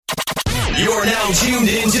You're now tuned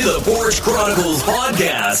into the Porch Chronicles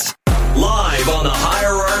podcast, live on the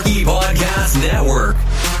Hierarchy Podcast Network.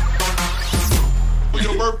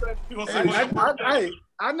 Your birthday?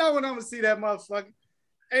 I know when I'm gonna see that motherfucker.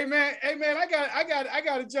 Hey man, I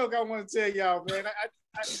got a joke I want to tell y'all, man.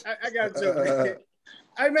 I got a joke, man.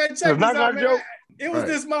 Hey man, check this out, man. It was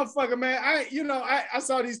this motherfucker, man. I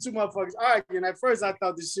saw these two motherfuckers arguing. At first, I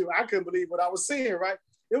thought this shit, I couldn't believe what I was seeing, right?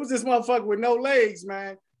 It was this motherfucker with no legs,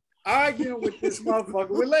 man, arguing with this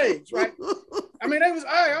motherfucker with legs, right? I mean, they was,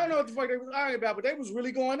 I don't know what the fuck they was arguing about, but they was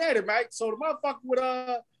really going at it, right? So the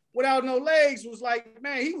motherfucker without no legs was like,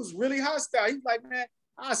 man, he was really hostile. He was like, man,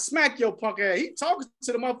 I'll smack your punk ass. He talking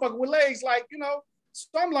to the motherfucker with legs, like, so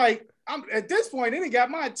I'm like, at this point, it ain't got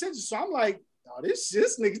my attention. So I'm like, oh, this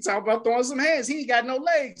nigga talking about throwing some hands. He ain't got no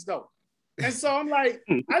legs, though. And so I'm like,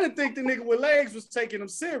 I didn't think the nigga with legs was taking him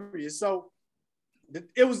serious. So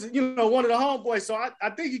it was, one of the homeboys. So I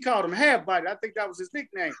think he called him Half Body. I think that was his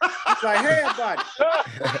nickname. He's like, Half Body. You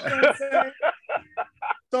know what I'm saying?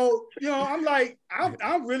 So, I'm like,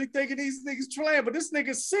 I'm really thinking these niggas trying, but this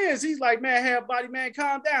nigga says, he's like, man, Half Body, man,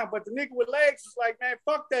 calm down. But the nigga with legs was like, man,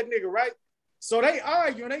 fuck that nigga, right? So they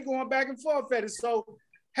arguing, they going back and forth at it. So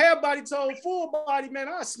Half Body told Full Body, man,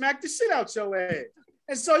 I'll smack the shit out your ass.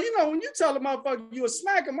 And so, when you tell a motherfucker you a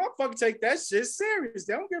smacker, motherfucker take that shit serious.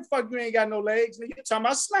 They don't give a fuck you ain't got no legs. Nigga, you talking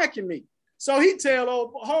about smacking me. So he tell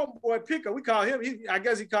old homeboy Pickup, we call him, I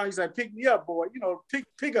guess he's like, pick me up, boy,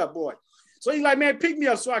 pick up, boy. So he's like, man, pick me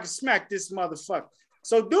up so I can smack this motherfucker.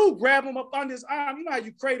 So dude grab him up under his arm. You know how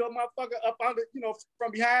you cradle a motherfucker up under,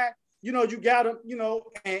 from behind? You got him,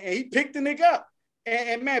 and he picked the nigga up.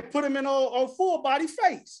 And man, put him in on Full Body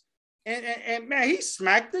face. And man, he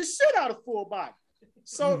smacked the shit out of Full Body.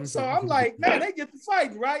 So I'm like, man, they get to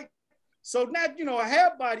fighting, right? So now,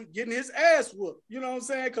 Half Body getting his ass whooped. You know what I'm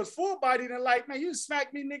saying? Because Full Body didn't like, man, you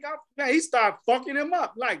smack me, nigga. Man, he started fucking him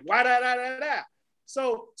up. Like, why da.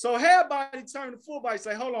 So Half Body turned to Full Body,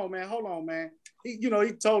 say, hold on, man. He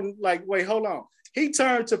told him, like, wait, hold on. He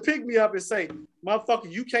turned to pick me up and say,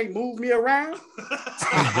 motherfucker, you can't move me around?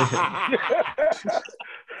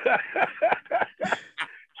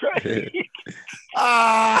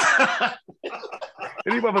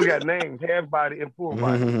 These motherfuckers got names, Half Body and Full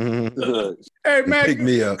Body. Hey, man. Pick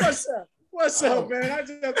me up. What's up, man? I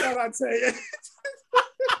just thought I'd tell you.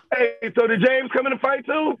 Hey, so did James come in to fight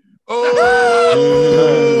too? Oh!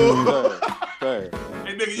 Hey,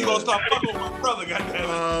 nigga, you gonna stop fucking with my brother, goddamn.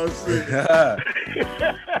 Oh, shit.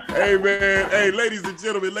 Hey, man. Hey, ladies and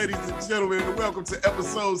gentlemen, welcome to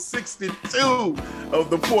episode 62 of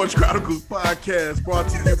the Porch Chronicles podcast, brought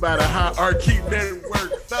to you by the Hierarchy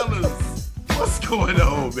Network. Fellas, what's going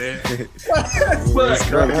on, man? What's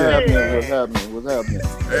happening?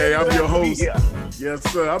 Hey, I'm your host. Yes,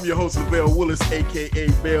 sir. I'm your host, Lavelle Willis,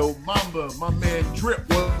 a.k.a. Bell Mamba. My man Drip,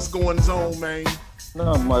 what's going on, man?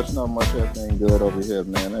 Not much. Everything good over here,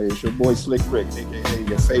 man. Hey, it's your boy Slick Rick, a.k.a.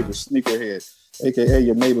 your favorite sneakerhead, a.k.a.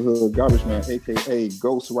 your neighborhood garbage man, a.k.a.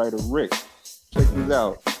 Ghostwriter Rick. Check this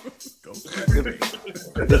out.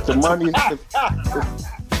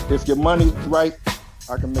 If your money's right,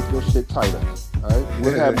 I can make your shit tighter. All right?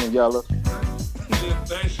 What's happening, y'all?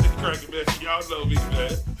 That shit cracking, man. Y'all know me,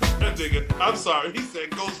 man. That nigga, I'm sorry. He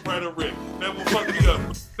said Ghostwriter Rick. That will fuck me up.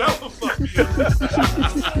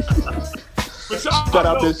 But Shout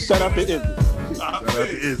out to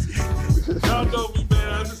Izzy. Y'all know me,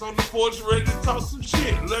 man. I'm just on the porch ready to talk some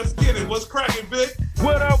shit. Let's get it. What's cracking, Vic?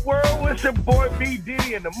 What up, world? It's your boy B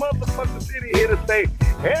Diddy in the motherfucking city here to say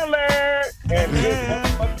hello. And this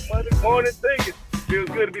motherfucking Monday morning thing. It feels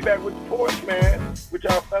good to be back with the porch, man. With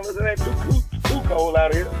y'all fellas. It ain't too cold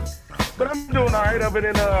out here. But I'm doing all right. Other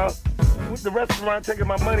than with the restaurant taking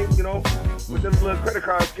my money, with them little credit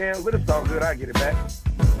card scams. But it's all good. I get it back.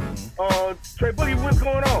 Trey Boogie, what's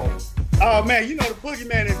going on? Oh man, the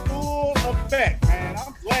boogeyman in full effect, man.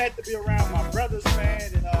 I'm glad to be around my brothers, man,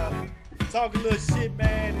 and talk a little shit,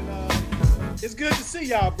 man. And it's good to see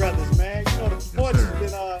y'all brothers, man. The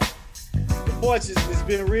porch has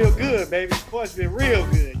been real good, baby. The porch has been real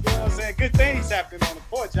good. You know what I'm saying? Good things happening on the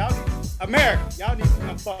porch. Y'all need to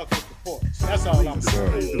come fuck with the porch. That's all I'm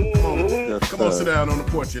saying. Come on, sit down on the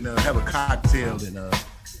porch and have a cocktail and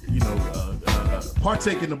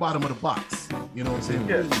partake in the bottom of the box. You know what I'm saying?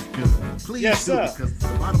 Yes. Please Yes, do, because the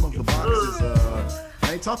bottom of the box is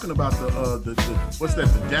I ain't talking about the what's that,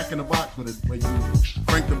 the jack in the box where you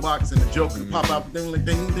crank the box and the joke and pop out ding ding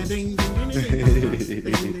ding ding ding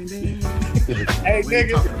ding ding. Hey,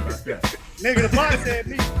 nigga,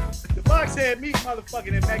 the box had me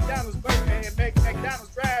motherfucking at McDonald's burger and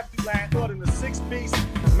McDonald's drive-thru line ordering a 6-piece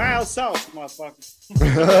mild sauce, motherfucker.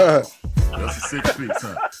 That's a 6-piece,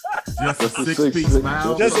 huh? Just a 6-piece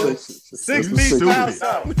mile. Just a 6-piece mile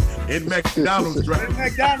song. In McDonald's drive. In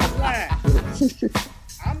McDonald's line.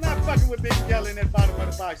 I'm not fucking with Big Yellow in that bottom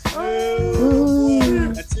of the box.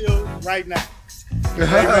 Until right now.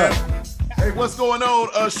 Hey, man. Hey, what's going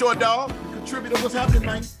on, Short Dog? Contributor, what's happening,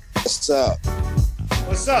 man? What's up?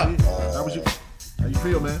 What's up? How you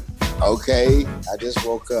feel, man? Okay, I just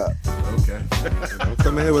woke up. Okay. Don't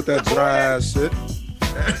come in here with that dry ass shit.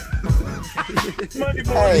 Monday morning,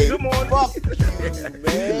 Hey, good morning. fuck you,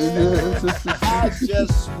 man. I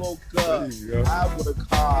just woke up. I work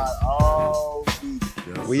hard all week.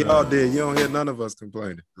 Yes, We all did. You don't hear none of us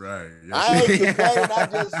complaining. Right. Yes, I ain't complaining. I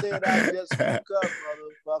just said I just woke up,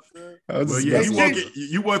 motherfucker. well, yeah,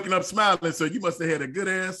 you woken up smiling, so you must have had a good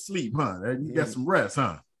ass sleep, huh? You got some rest,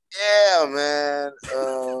 huh? Yeah, man.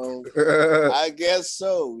 I guess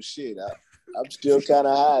so. Shit, I'm still kind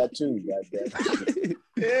of high too. Goddamn.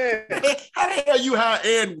 Yeah. How the hell you high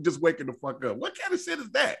and just waking the fuck up? What kind of shit is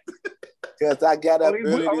that? Because I got up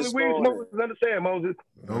Only early weed this morning. smokers understand, Moses.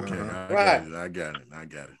 Okay, Right. I got it. I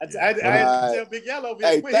had to tell Big Yellow over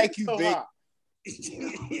here. Hey, thank you, so Big. hard. Thanks,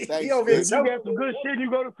 He over here If you choking. got some good shit, you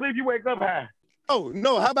go to sleep, you wake up high. Oh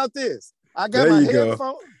no! How about this? I got There my you go.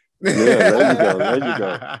 headphone. Yeah, there you go. There you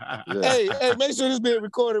go. Yeah. Hey, make sure this being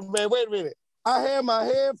recorded, man. Wait a minute. I had my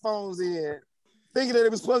headphones in, thinking that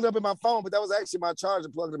it was plugged up in my phone, but that was actually my charger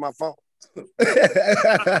plugged in my phone.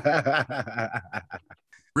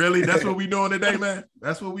 Really? That's what we doing today, man?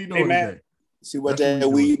 That's what we doing man. today. See what That's that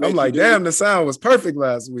what we weed I'm make like, you do? damn, the sound was perfect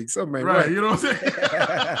last week. Something ain't Right, right. you know what I'm saying?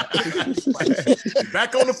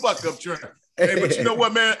 Back on the fuck up track. Hey, but you know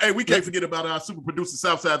what, man? Hey, we can't forget about our super producer,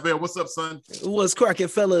 Southside Vale. What's up, son? What's cracking,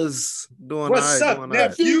 fellas? Doing What's all right, up, doing all right.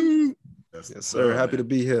 nephew? Yes, sir. Happy to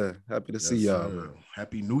be here. Happy to see y'all. Sir. Man.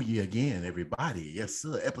 Happy New Year again, everybody. Yes,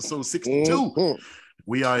 sir. Episode 62. Mhm.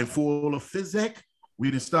 We are in full of physic.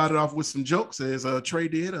 We just started off with some jokes as Trey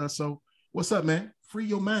did. So what's up, man? Free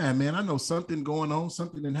your mind, man. I know something going on.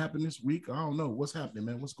 Something that happened this week. I don't know. What's happening,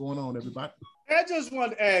 man? What's going on, everybody? I just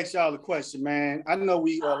wanted to ask y'all a question, man. I know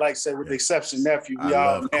we, like I said, with the exception of nephew, we I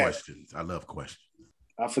all love married. questions. I love questions.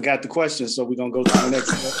 I forgot the question, so we're going to go to the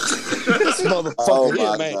next one. This motherfucker Oh here,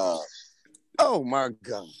 my man. God. Oh my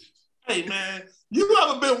God. Hey, man, you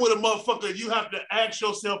ever been with a motherfucker you have to ask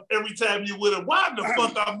yourself every time you with him, why the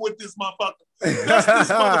fuck I'm with this motherfucker? That's this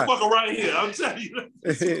motherfucker right here. I'm telling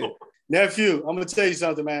you. Nephew, I'm going to tell you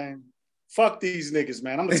something, man. Fuck these niggas,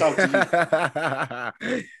 man. I'm going to talk to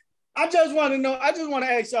you. I just want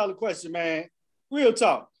to ask y'all a question, man. Real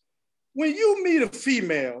talk. When you meet a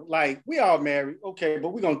female, like we all married, okay, but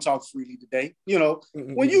we're going to talk freely today. You know,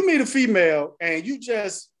 when you meet a female and you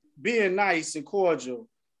just being nice and cordial,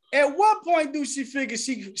 at what point do she figure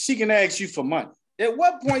she can ask you for money? At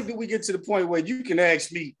what point do we get to the point where you can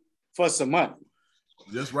ask me for some money?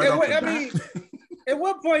 Just right off the bat. At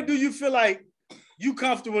what point do you feel like you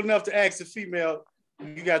comfortable enough to ask a female,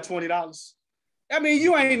 you got $20? I mean,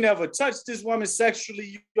 you ain't never touched this woman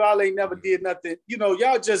sexually. Y'all ain't never did nothing. You know,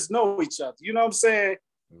 y'all just know each other. You know what I'm saying?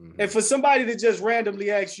 And for somebody to just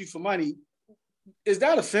randomly ask you for money, is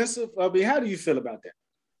that offensive? I mean, how do you feel about that?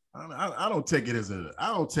 I don't take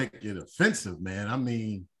it offensive, man. I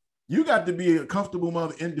mean, you got to be a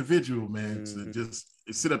comfortable individual, man, to just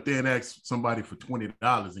sit up there and ask somebody for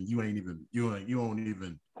 $20 and you don't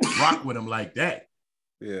even rock with them like that.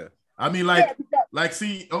 Yeah. I mean,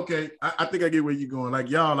 see, okay, I think I get where you're going. Like,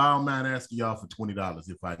 y'all, I don't mind asking y'all for $20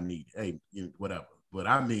 if I need it. Hey, whatever. But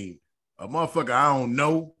I mean, a motherfucker I don't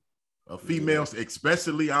know, a female,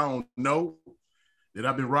 especially I don't know, that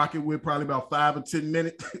I've been rocking with probably about 5 or 10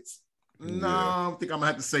 minutes. No, I don't think I'm gonna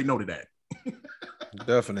have to say no to that.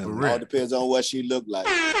 Definitely. All depends on what she look like.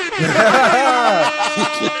 So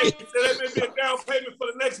that may be a down payment for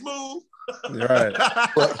the next move. Right.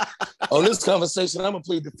 But on this conversation, I'm gonna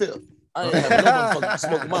plead the fifth. I ain't having no motherfucker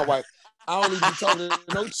smoking my wife. I don't even be talking to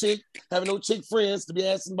no chick, having no chick friends to be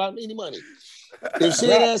asking about any money. If she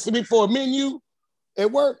ain't asking me for a menu at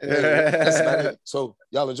work, that's about it. So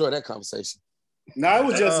y'all enjoy that conversation. No, it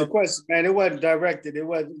was just a question, man. It wasn't directed. It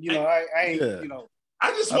wasn't, I ain't, I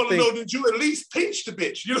just want to know that you at least pinch the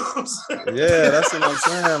bitch. You know what I'm saying? Yeah, that's what I'm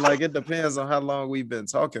saying. Like, it depends on how long we've been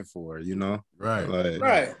talking for, Right. Like,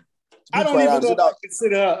 right. I don't even know if I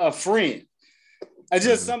consider her a friend. I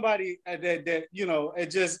just somebody that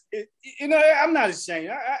I'm not ashamed.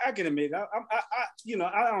 I can admit, I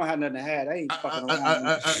don't have nothing to hide. I ain't fucking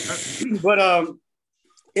around. But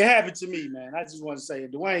it happened to me, man. I just want to say,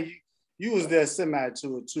 Dwayne, you was there semi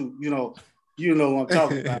to it too. You know what I'm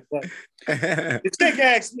talking about. But the chick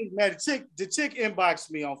asked me, man. The chick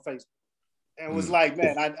inboxed me on Facebook and was like,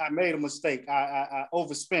 man, I made a mistake. I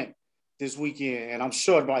overspent this weekend, and I'm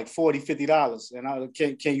short like $40, $50, and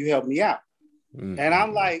can you help me out? Mm-hmm. And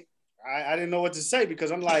I'm like, I didn't know what to say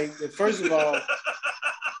because I'm like, first of all,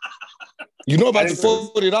 you know about the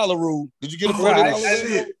 $40 rule. Did you get a $40?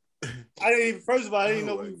 I didn't even. First of all, I didn't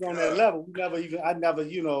know we was on that level. I never,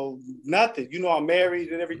 nothing. I'm married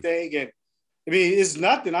and everything, and I mean, it's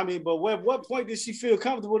nothing. I mean, but what point did she feel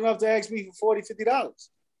comfortable enough to ask me for $40, $50?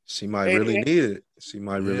 She might really need it. She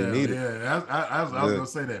might really need it. Yeah, I was gonna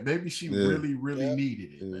say that. Maybe she really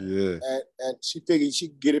needed it. Man. Yeah, and she figured she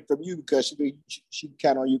could get it from you because she figured she could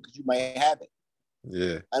count on you because you might have it.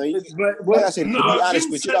 Yeah, I mean, like I said, to be honest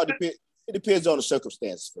with you, it depends on the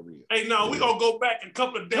circumstances for real. Hey, no, we gonna go back a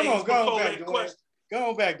couple of days before that question.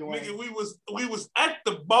 Go back, Dwayne. Nigga, we was at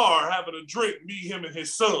the bar having a drink, me, him, and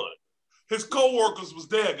his son. His co-workers was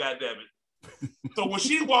there, goddammit. So when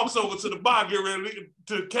she walks over to the bar, get ready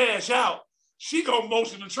to cash out, she gonna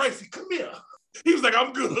motion to Tracy, come here. He was like,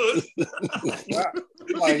 I'm good.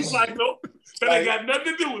 He's like, no, that ain't got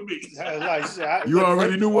nothing to do with me. You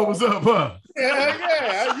already knew what was up, huh?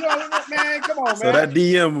 Yeah. You know, man, come on, man. So that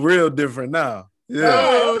DM real different now.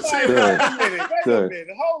 Yeah. Wait a minute.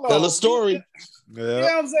 Hold on. Tell a story. Yeah. You know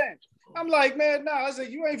what I'm saying? I'm like, man, I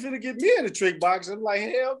said, you ain't finna get me in the trick box. I'm like,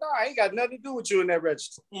 hell no, I ain't got nothing to do with you in that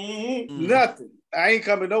register. Mm-hmm. Nothing. I ain't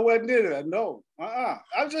coming nowhere near that. No.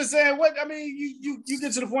 I'm just saying, you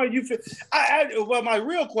get to the point you feel. Well, my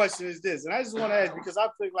real question is this, and I just want to ask because I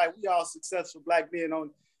feel like we all successful black men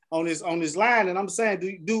on this line, and I'm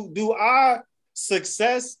saying, do our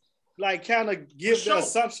success like kind of give the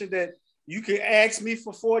assumption that you can ask me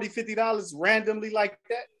for $40, $50 randomly like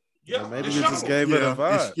that? Yeah, maybe you just gave it a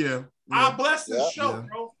vibe. Yeah. Our blessings show,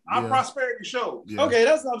 bro. Our prosperity show. Yeah. Okay,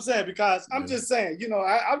 that's what I'm saying because I'm just saying,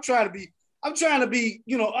 I'm trying to be,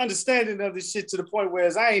 understanding of this shit to the point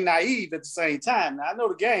where I ain't naive at the same time. Now I know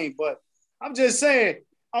the game, but I'm just saying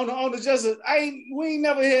we ain't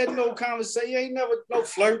never had no conversation, ain't never no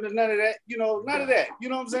flirting or none of that, none of that. You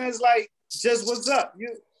know what I'm saying? It's like just what's up,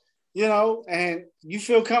 and you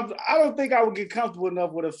feel comfortable. I don't think I would get comfortable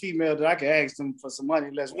enough with a female that I can ask them for some money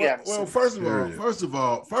unless we have. Well, first of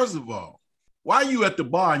all, why are you at the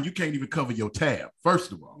bar and you can't even cover your tab?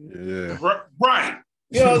 First of all, right.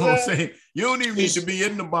 You know what I'm saying? You don't even need to be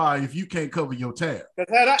in the bar if you can't cover your tab.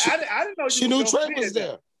 I didn't know she knew Trey was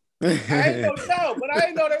there. I ain't no, but I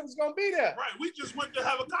didn't know they was gonna be there. Right, we just went to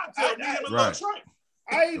have a cocktail. Me and Trey.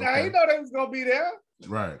 I ain't know they was gonna be there.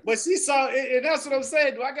 Right. But she saw it, and that's what I'm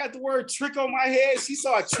saying. Do I got the word trick on my head? She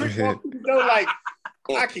saw a trick walk through the door, like,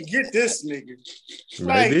 I can get this nigga.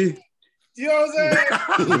 Maybe. Like, you know what I'm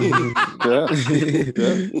saying?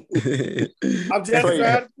 I'm just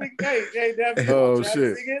trying to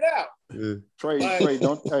figure it out. Yeah.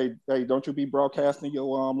 Trey, don't you be broadcasting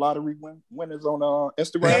your lottery winners on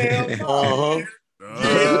Instagram?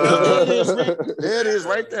 There it is,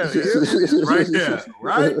 right there.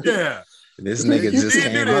 Right there. This nigga just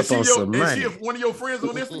came up on some money. Is she one of your friends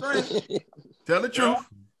on Instagram? Tell the truth.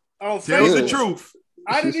 Tell the truth.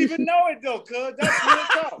 I didn't even know it though, cuz that's real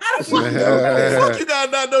talk. Fuck, you gotta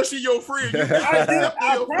not know she your friend.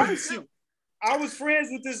 I promise you. I was friends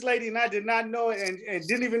with this lady and I did not know it and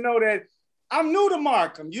didn't even know that I'm new to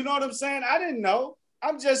Markham. You know what I'm saying? I didn't know.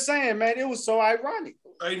 I'm just saying, man, it was so ironic.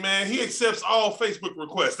 Hey, man, he accepts all Facebook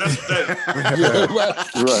requests. That's right.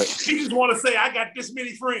 He just want to say, I got this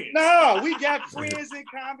many friends. No, we got friends in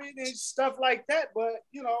common and stuff like that. But,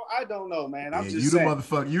 I don't know, man. I'm just saying.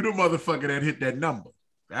 You the motherfucker that hit that number.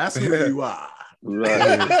 That's who you are.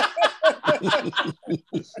 Right.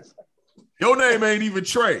 Your name ain't even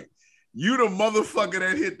Trey. You the motherfucker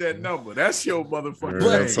that hit that number. That's your motherfucker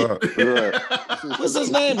name. What's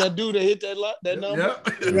his name? That dude that hit that number? Yep.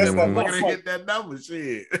 That's my motherfucker that hit that number.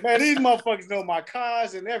 Shit. Man, these motherfuckers know my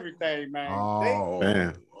cars and everything, man.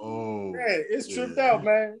 Man, it's tripped out,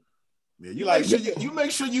 man. Yeah, you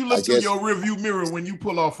make sure you look through your rearview mirror when you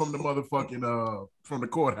pull off from the motherfucking from the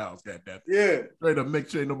courthouse. Yeah. Straight up, make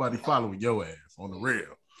sure ain't nobody following your ass on the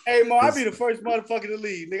rail. Hey, Mo, I'll be the first motherfucker to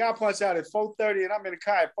leave. Nigga, I punch out at 4:30 and I'm in the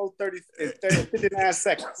car at 4:30 and 59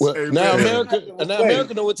 seconds. Well, now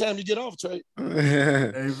America know what time you get off, Trey.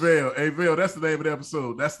 Hey, Vale, that's the name of the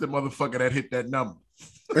episode. That's the motherfucker that hit that number.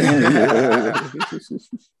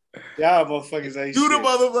 Y'all motherfuckers ain't You the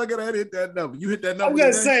motherfucker that hit that number. You hit that number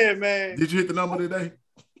I'm just saying, man. Did you hit the number today?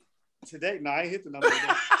 Today? No, I ain't hit the number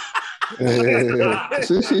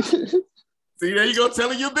today. See, there you go,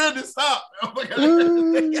 telling your business. Stop.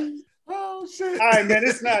 Oh shit. All right, man.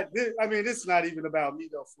 It's not even about me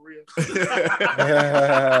though, for real.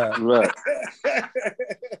 Right.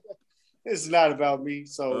 It's not about me,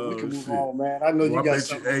 so we can move on, man. I know you got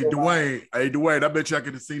something. Hey, Dwayne, I bet you I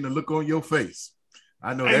could have seen the look on your face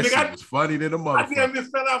I know that shit was funny than a motherfucker. I damn near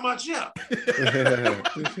fell out my chair.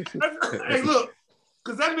 Hey, look,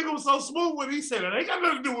 because that nigga was so smooth when he said it. Ain't got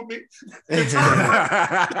nothing to do with me.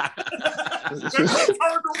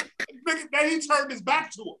 Then he turned his back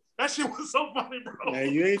to him. That shit was so funny, bro.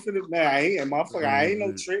 Man, you ain't finna. Man, I ain't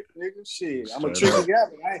no trick, nigga. Shit, I'm a tricky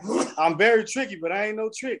guy, but I'm very tricky, but I ain't no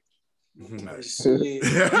trick. Shit.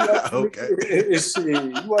 Okay. Shit,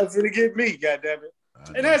 you wasn't finna get me, goddammit.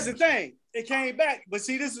 And that's the thing. It came back, but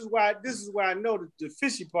see, this is why I know the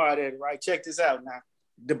fishy part of it, right? Check this out now.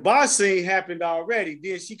 The boss scene happened already.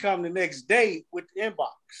 Then she come the next day with the inbox.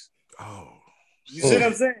 Oh, you see what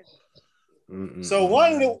I'm saying?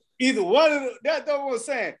 So either one of the, that's what I'm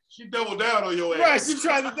saying. She doubled down on your ass. Right, she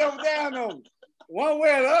tried to double down on me. One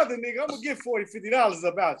way or the other, nigga, I'm gonna get $40, $50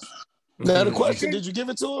 about you. Now the question, did you give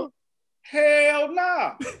it to her? Hell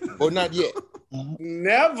nah. Or not yet?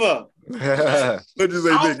 Never. Let's just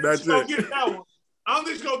say, Nick, not yet. I don't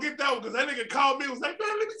think she's gonna get that one because that nigga called me and was like,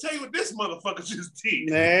 man, let me tell you what this motherfucker just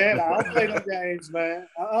did. Man, I don't play no games, man.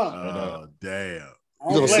 Oh, damn.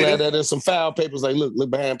 You're gonna slide that in some file papers like, look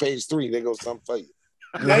behind page 3, there goes something for you.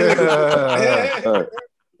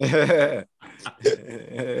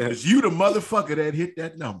 It's you the motherfucker that hit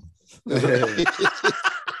that number.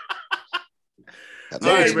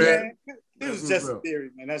 Hey, man. This was just a theory,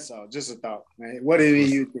 man. That's all. Just a thought, man. What do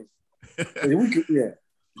you think? We could,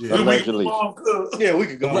 allegedly. Yeah, we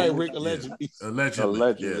could go. Right, Rick, allegedly.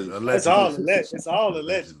 Allegedly. Yeah, It's all alleged. It's all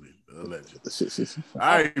allegedly. All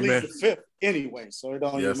right, man. The fifth anyway, so it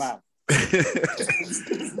don't even matter.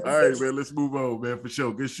 All right, man. Let's move on, man. For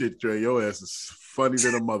sure. Good shit, Trey. Your ass is funny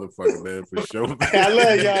than a motherfucker, man. For sure. I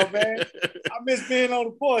love y'all, man. I miss being on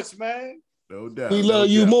the porch, man. No doubt. We love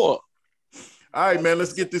you more. All right, man.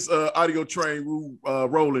 Let's get this audio train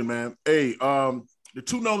rolling, man. Hey, the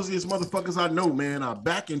two nosiest motherfuckers I know, man, are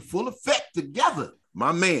back in full effect together.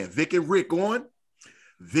 My man, Vic and Rick on.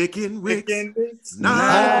 Vic and Rick. What's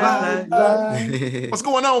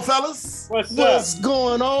going on, fellas? What's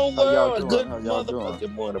going on, world? Good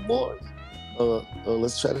motherfucking morning, boys.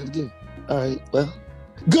 Let's try that again. All right, well.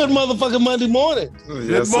 Good motherfucking Monday morning.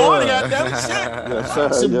 Good morning, goddamn shit. Yes, sir.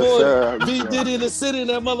 It's your Yes, boy, sir. B Diddy in the city, and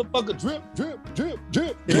that motherfucker drip.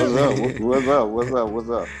 What's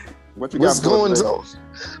up? What you What's got for going us, on?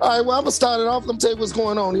 All right, well, I'm gonna start it off. Let me tell you what's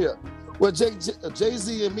going on here. Well,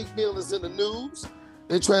 Jay-Z and Meek Mill is in the news.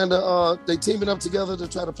 They teaming up together to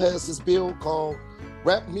try to pass this bill called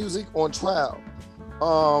Rap Music on Trial.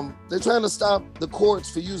 They're trying to stop the courts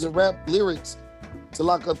for using rap lyrics to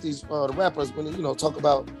lock up these the rappers when they, talk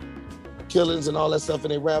about killings and all that stuff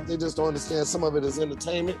and they rap. They just don't understand some of it is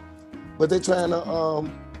entertainment, but they're trying to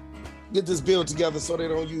get this bill together so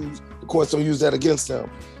the courts don't use that against them.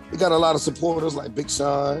 They got a lot of supporters like Big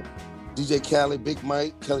Sean, DJ Khaled, Big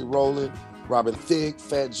Mike, Kelly Rowland, Robin Thicke,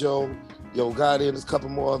 Fat Joe, Yo Gotti, and there's a couple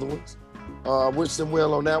more other ones. Wish them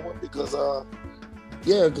well on that one because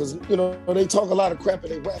they talk a lot of crap in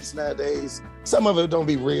their raps nowadays. Some of it don't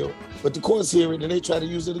be real, but the courts hear it and they try to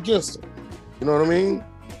use it against them. You know what I mean?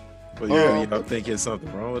 Well, you don't think it's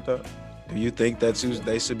something wrong with that? Do you think that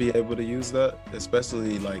they should be able to use that?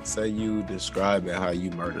 Especially like say you describing how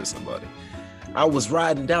you murdered somebody. I was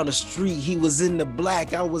riding down the street. He was in the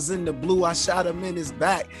black. I was in the blue. I shot him in his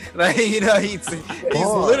back. Like, he's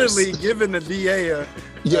literally giving the DA a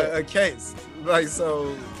case. Like,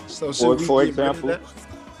 so should for example,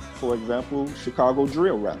 Chicago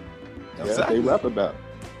drill rap. That's what they rap about.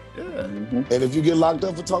 Yeah. Mm-hmm. And if you get locked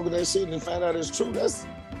up for talking that shit and find out it's true, that's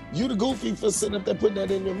you the goofy for sitting up there putting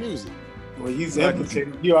that in your music. Well, you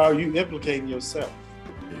implicating yourself.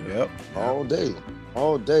 Yep. All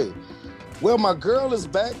day. Well, my girl is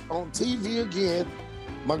back on TV again.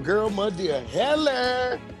 My girl, Madea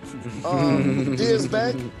Heller. Madea's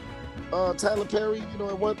back. Tyler Perry,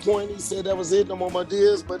 at one point he said that was it, no more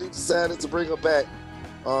Madea's, but he decided to bring her back.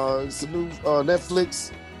 It's a new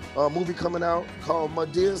Netflix movie coming out called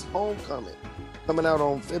Madea's Homecoming, coming out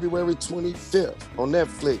on February 25th on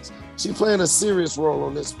Netflix. She's playing a serious role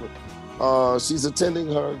on this one. She's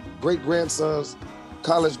attending her great-grandson's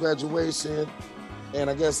college graduation, and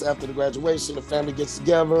I guess after the graduation, the family gets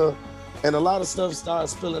together, and a lot of stuff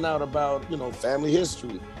starts spilling out about, family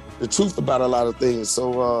history, the truth about a lot of things.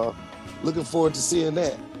 So looking forward to seeing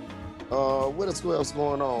that. What else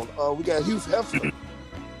going on? We got Hugh Hefner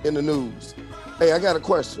in the news. Hey, I got a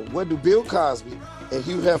question. What do Bill Cosby and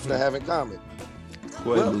Hugh Hefner have in common?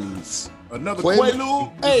 Quaaludes. Another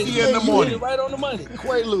Quaalude? Hey, in the morning. Right on the money.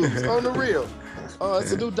 Quaaludes, on the real.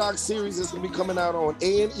 It's a new doc series that's going to be coming out on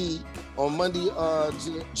A&E on Monday,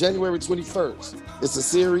 January 21st. It's a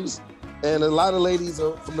series, and a lot of ladies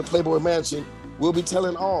from the Playboy Mansion will be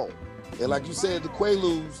telling all. And like you said, the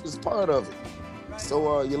Quaaludes is part of it.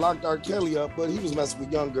 So you locked R. Kelly up, but he was messing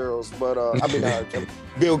with young girls. But I mean, R. Kelly,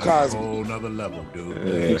 Bill Cosby. A whole nother level, dude.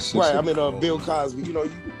 Right, I mean, Bill Cosby. You know,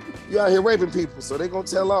 you out here raping people, so they gonna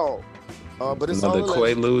tell all. But it's another all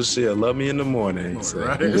Quaaludes shit. Love me in the morning. So.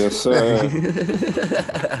 Right? Yes, sir.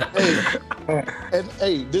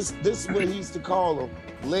 hey, this is what he used to call them,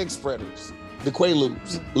 leg spreaders. The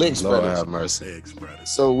Quaaludes, leg spreaders. Lord have mercy. Leg spreaders.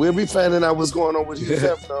 So we'll be finding out what's going on with Hugh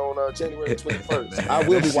Hefner on January 21st. Man, I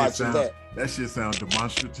will be watching that. That shit sounds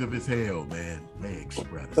demonstrative as hell, man. Leg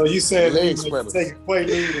spreaders. So you said leg spreaders. Take a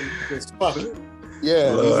Quaalude and just fuck it.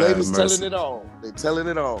 Yeah, Lord these ladies have telling mercy. it all. They telling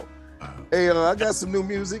it all. Hey, I got some new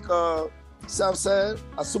music. Southside,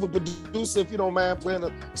 a super producer, if you don't mind playing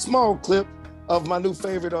a small clip of my new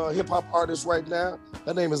favorite hip hop artist right now.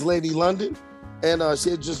 Her name is Lady London, and she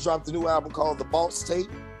had just dropped a new album called The Boss Tape.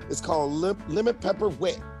 It's called Lemon Pepper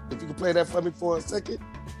Wet. If you can play that for me for a second.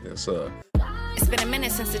 Yes, sir. It's been a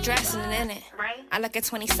minute since the dressing in it. I look at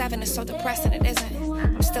 27, it's so depressing, it isn't.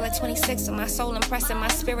 I'm still at 26 with my soul impressing my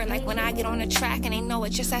spirit. Like when I get on the track and they know it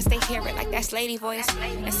just as they hear it. Like that's lady voice.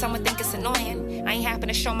 And someone think it's annoying. I ain't happen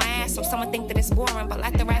to show my ass, so someone think that it's boring. But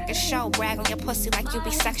let the record show, brag on your pussy like you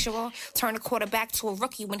be sexual. Turn a quarterback to a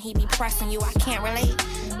rookie when he be pressing you. I can't relate.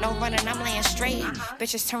 No running, I'm laying straight.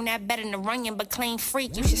 Bitches turn that bed into running, but clean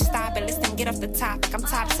freak. You should stop it, listen, get off the topic. I'm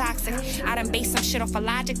top toxic. I done base some shit off of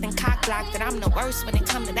logic, then cock block that I'm the worst when it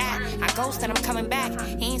come to that. I ghost and I'm coming back.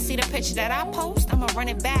 He ain't see the picture that I post, I'ma run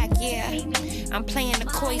it back, yeah. I'm playing the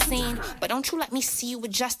coy scene, but don't you let me see you with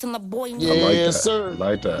Justin LeBoy. Yeah, I like that. sir. I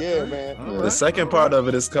like that. Yeah, man. The second part of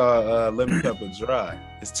it is called Lemon Pepper Dry.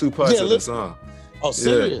 It's 2 parts of the song. Oh,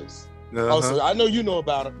 serious? Yeah. Oh, so I know you know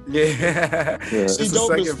about it. Yeah. It's the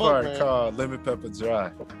dope as second fuck, part man. called Lemon Pepper Dry. I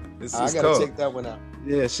gotta cool. check that one out.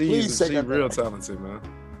 Yeah, Please check she's that real out. talented, man.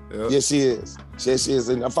 Yep. Yeah, she is. She is.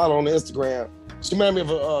 And I follow her on Instagram. She reminded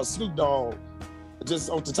me of a Snoop Dogg. Just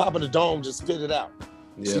on the top of the dome, just spit it out.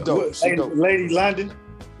 Yeah. She dope. She dope. Lady London.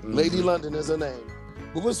 Mm-hmm. Lady London is her name.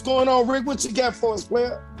 But what's going on, Rick? What you got for us,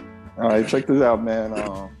 player? All right, check this out, man.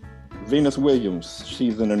 Venus Williams,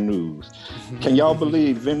 she's in the news. Can y'all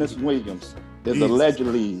believe Venus Williams is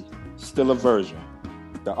allegedly still a virgin?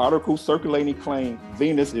 The article circulating claims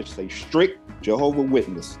Venus is a strict Jehovah's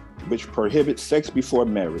Witness, which prohibits sex before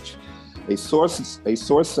marriage. A source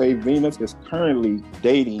say Venus is currently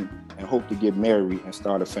dating and hope to get married and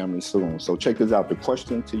start a family soon. So check this out. The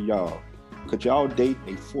question to y'all: could y'all date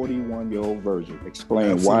a 41-year-old virgin?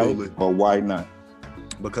 Explain Absolutely. why or why not.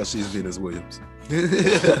 Because she's Venus Williams. Yeah,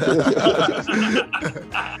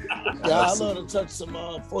 I love to touch some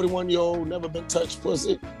 41-year-old, never been touched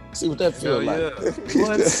pussy. See what that feels like.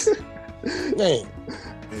 What? Man.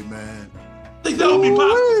 Hey, man. I think that would be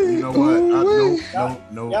possible. You know what?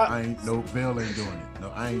 I ain't. No, Bill ain't doing it. No,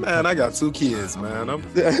 I ain't. Man, I got 2 kids, man.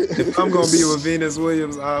 If I'm gonna be with Venus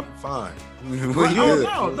Williams, I'm fine.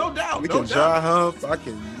 No doubt. We can dry hump. I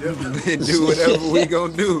can do whatever we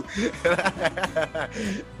gonna do.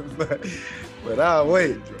 but I'll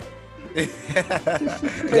wait. You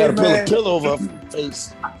gotta put a pillow over her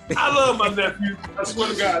face. I love my nephew. I swear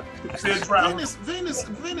to God.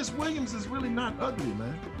 Venus Williams is really not ugly,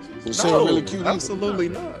 man. She ain't really cute. Absolutely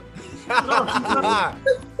not.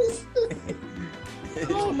 I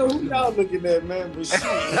don't know who y'all looking at, man, but shit.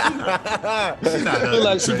 Look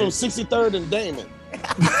like she from 63rd and Damon.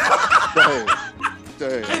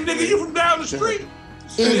 Dang. Hey, nigga, you from down the street?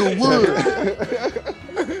 Inglewood.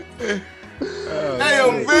 Hey,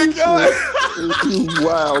 Vic,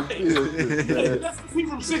 Wow. Hey, that's he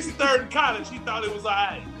from 63rd and College. He thought it was all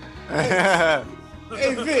right.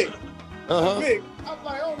 Hey, Vic. Uh-huh. Vic, I'm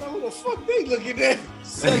like, I don't know who the fuck they looking at.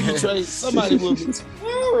 Somebody will be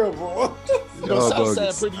Terrible. You know,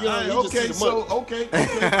 Southside pretty young. You just see the money. Okay.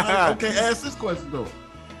 Ask this question though.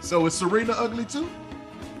 So is Serena ugly too?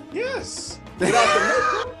 Yes.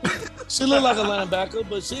 She look like a linebacker,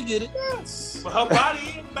 but she get it. Yes. But her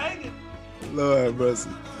body ain't banging. Lord mercy.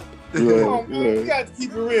 Come on, man. We got to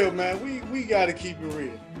keep it real, man. We got to keep it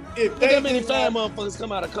real. If But that many fine motherfuckers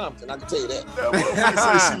come out of Compton, I can tell you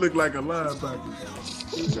that. Say she look like a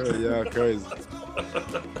linebacker. Y'all crazy.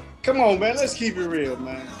 Come on, man. Let's keep it real,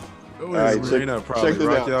 man. All right, Serena probably check it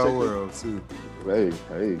rock out, y'all check it. world too. Hey,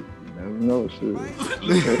 you never know, shit. Hey,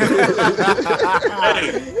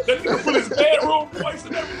 that nigga put his bedroom voice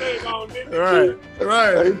and everything on, nigga.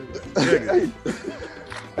 Right.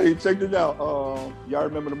 Hey, check this out. Y'all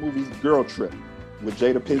remember the movie Girl Trip with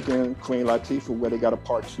Jada Pinkett, Queen Latifah, where they got a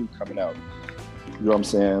part 2 coming out? You know what I'm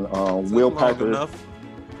saying? Will Packer.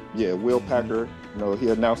 Yeah, Will Packer. You know, he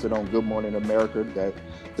announced it on Good Morning America that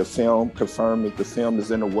the film confirmed that the film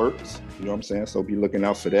is in the works. You know what I'm saying? So be looking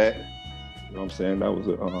out for that. You know what I'm saying? That was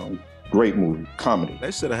a great movie, comedy.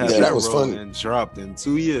 They should have had that was funny and dropped in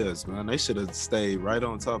 2 years, man. They should have stayed right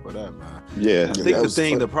on top of that, man. Yeah. I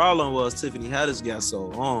think the problem was Tiffany Haddish got so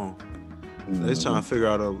long. They was trying to figure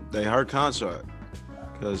out her contract.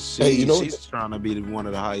 Because she's trying to be one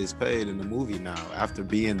of the highest paid in the movie now, after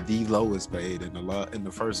being the lowest paid in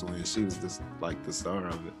the first one. She was just like the star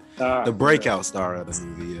of it, the breakout star of the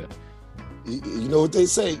movie. Yeah, you know what they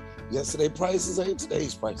say? Yesterday prices ain't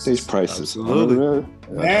today's prices. Today's prices, absolutely.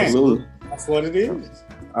 Absolutely. That's what it is.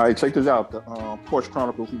 All right, check this out. The Porch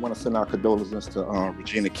Chronicles. We want to send our condolences to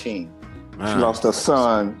Regina King. She lost her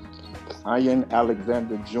son, Ian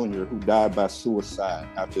Alexander Jr., who died by suicide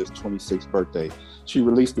after his 26th birthday. She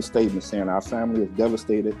released a statement saying, "Our family is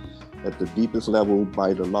devastated at the deepest level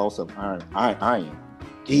by the loss of Ian.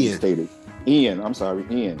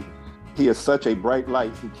 Ian. He is such a bright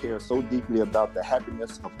light who cares so deeply about the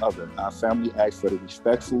happiness of others. Our family asks for the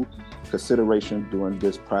respectful consideration during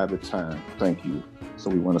this private time. Thank you."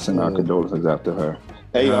 So we want to send our condolences out to her.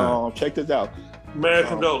 Hey, check this out. Man,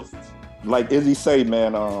 condolences. Like Izzy say,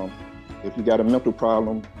 man, if you got a mental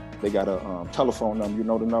problem, they got a telephone number. You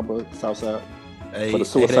know the number, Southside? For the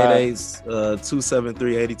suicide.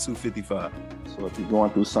 273-8255. So if you're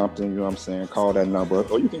going through something, you know what I'm saying, call that number.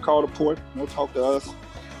 Or you can call the port, talk to us.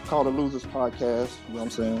 Call the Losers Podcast, you know what I'm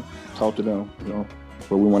saying? Talk to them,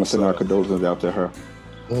 But we want to send our condolences out to her.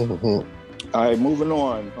 All right, moving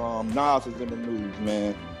on. Nas is in the news,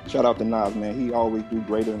 man. Shout out to Nas, man. He always do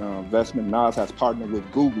great in investment. Nas has partnered with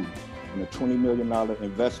Google in a $20 million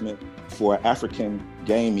investment for an African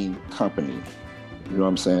gaming company. You know what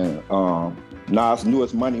I'm saying? Nas'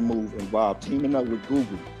 newest money move involved teaming up with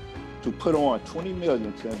Google to put on $20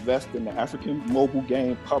 million to invest in the African mobile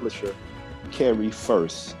game publisher Carry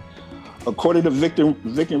First. According to Vic and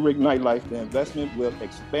Rick Nightlife, the investment will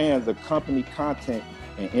expand the company content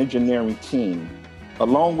and engineering team.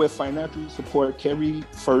 Along with financial support, Carry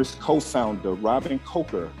First co-founder Robin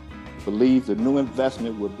Coker believes the new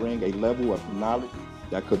investment will bring a level of knowledge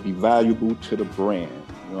that could be valuable to the brand.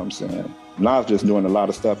 You know what I'm saying? Nas just doing a lot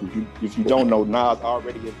of stuff. If you don't know, Nas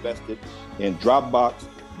already invested in Dropbox,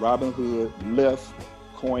 Robinhood, Lyft,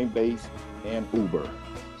 Coinbase, and Uber.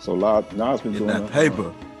 So Nas been doing that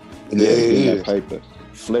paper. That paper.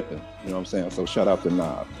 Flipping. You know what I'm saying? So shout out to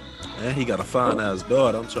Nas. And he got a fine ass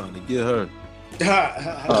daughter. I'm trying to get her.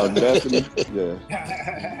 Definitely.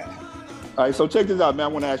 Yeah. All right, so check this out, man. I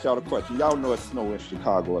want to ask y'all a question. Y'all know it's snow in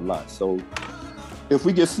Chicago a lot. So if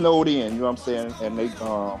we get snowed in, you know what I'm saying, and they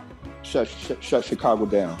shut Chicago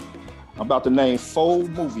down, I'm about to name 4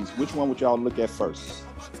 movies. Which one would y'all look at first?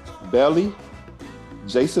 Belly,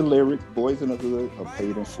 Jason Lyric, Boys in the Hood, or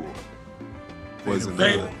Paid in Full? Boys in the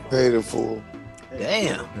Hood. Paid in Full.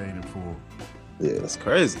 Damn. Paid in Full. Yeah. That's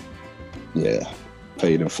crazy. Yeah.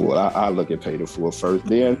 Paid in Full. I look at Paid in Full first.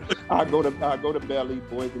 Then I go to Belly,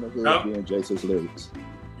 Boys in the Hood, then Jason's Lyrics.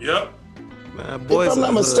 Yep. Man, Boys in the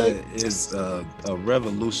Hood is a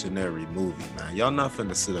revolutionary movie, man. Y'all not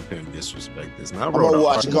finna sit up here and disrespect this. Man, I'm gonna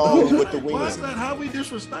watch Gone with the Wind. Why is that? How we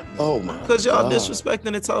disrespect it? Oh my! Because y'all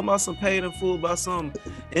disrespecting and talking about some Paid in Full about some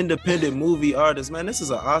independent movie artist, man. This is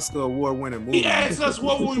an Oscar award-winning movie. He asked us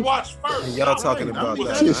what we watched first. And y'all talking about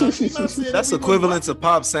that. That's equivalent to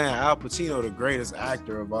Pop saying Al Pacino, the greatest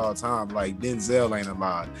actor of all time. Like Denzel ain't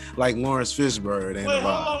alive. Like Lawrence Fishburne ain't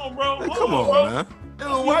alive. Hold on, bro. Like, come on, man. Dude,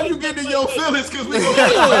 why you getting in your feelings? Because we go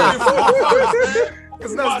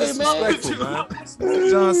Because that's disrespectful, man.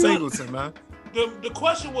 John Singleton, man. The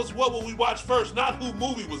question was what would we watch first, not who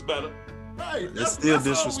movie was better. Right. It's still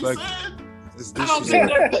disrespectful. It's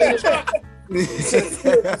disrespectful.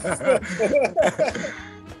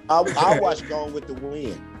 I'll watch Gone with the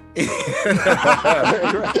Wind.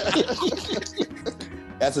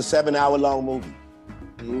 That's a 7-hour-long movie.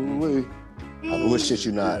 Ooh-wee. I wish shit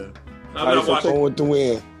you not. Gone with the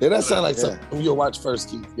Wind. Yeah, that sounds like something you'll watch first,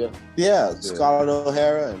 Keith. Yeah. Scarlett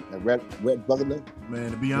O'Hara and Red Buckner.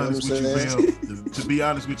 Man, to be honest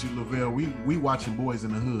with you, Lavelle, we watching Boys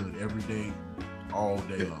in the Hood every day, all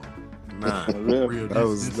day long. Nah, real. That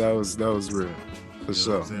was real. For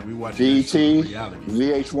sure. We watch BET,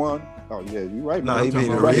 VH1. Oh yeah, you right. Nah, he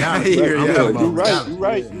mean reality. reality. You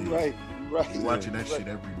right. We watching that shit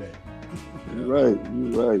every day. You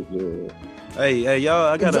right. Yeah. Hey, y'all!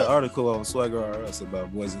 I got an article on Swagger RS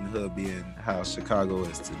about Boys in the Hood being how Chicago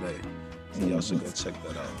is today. So y'all should go check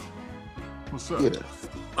that out. What's up? Yeah.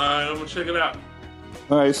 All right, I'm gonna check it out.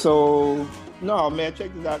 All right, so no, man,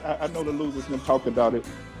 check this out. I know the Losers been talking about it,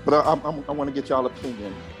 but I want to get y'all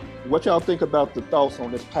opinion. What y'all think about the thoughts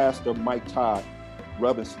on this pastor Mike Todd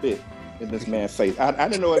rubbing spit in this man's face? I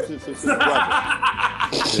didn't know if this is his brother.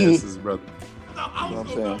 Yes, his brother. I was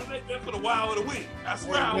gonna nominate that for the Wow of the Week. I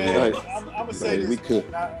swear I Man, was. I'm gonna say this,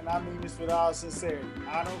 and I mean this with all sincerity.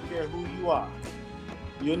 I don't care who you are.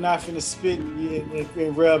 You're not finna spit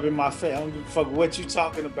and rub in my face. I don't give a fuck what you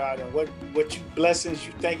talking about and what you blessings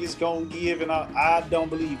you think it's gonna give, and I don't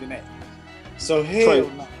believe in that. So hell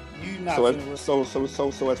no, you not. So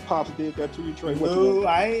as Pops did that to you, Trey? No,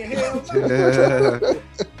 I ain't hell.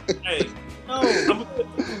 Hey, no,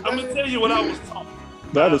 I'm gonna tell you what I was taught.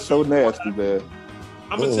 That is so nasty, man.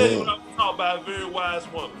 I'm gonna tell you what I was taught by a very wise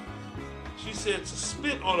woman. She said to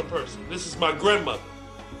spit on a person. This is my grandmother,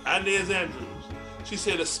 Inez Andrews. She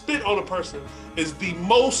said to spit on a person is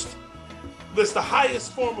that's the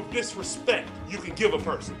highest form of disrespect you can give a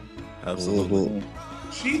person. Absolutely.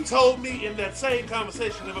 She told me in that same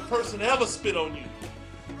conversation, if a person ever spit on you,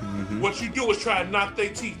 what you do is try to knock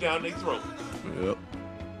their teeth down their throat. Yep.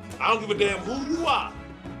 I don't give a damn who you are.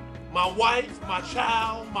 My wife, my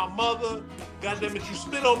child, my mother, goddamn it, you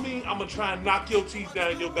spit on me, I'm gonna try and knock your teeth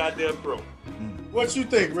down your goddamn throat. What you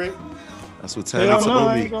think, Rick? That's what Tanner told me.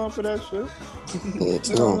 I ain't going for that shit.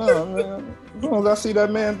 No, man. As long as I see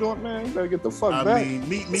that man doing, man, you better get the fuck back. I mean,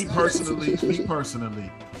 me personally,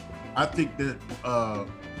 I think that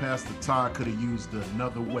Pastor Todd could have used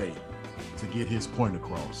another way to get his point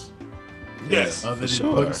across. Yes, other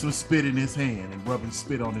than putting some spit in his hand and rubbing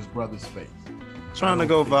spit on his brother's face. Trying to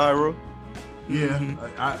go viral. Yeah,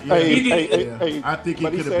 I think it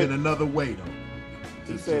could have been another way though.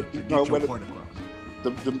 He said, you know,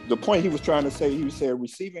 the point he was trying to say, he said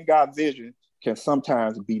receiving God's vision can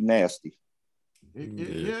sometimes be nasty.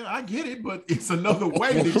 Yeah, I get it, but it's another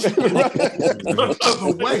way that you can.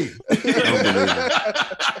 Another way.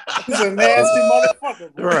 He's a nasty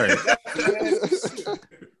motherfucker, bro. Right.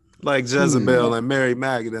 Like Jezebel and Mary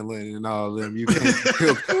Magdalene and all them. You can't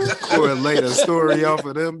correlate a story off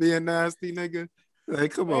of them being nasty, nigga. Hey,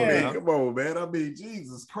 come on, man. Come on, man. I mean,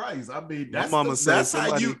 Jesus Christ. I mean, that's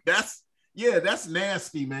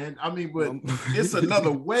nasty, man. I mean, but it's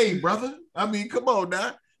another way, brother. I mean, come on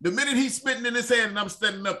now. The minute he's spitting in his hand and I'm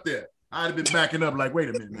standing up there, I'd have been backing up like, wait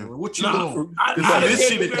a minute, man. What you doing?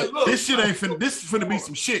 This shit ain't finna, this is finna be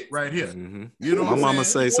some shit right here. You know what my mama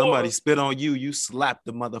say somebody spit on you, you slap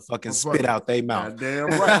the motherfucking spit out they mouth. Damn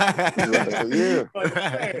right. Yeah.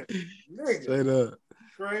 Straight up.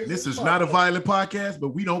 This is not a violent podcast, but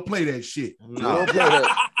we don't play that shit. No. We don't play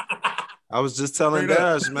that. I was just telling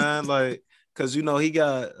Dash, man, like, cause you know he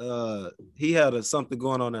had something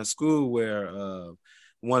going on at school where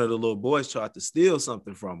one of the little boys tried to steal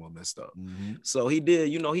something from him and stuff. So he did,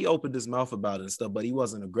 you know, he opened his mouth about it and stuff, but he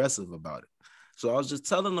wasn't aggressive about it. So I was just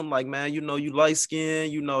telling him, like, man, you know, you light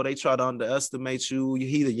skin, you know, they try to underestimate you.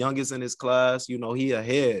 He the youngest in his class, you know, he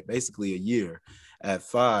ahead basically a year at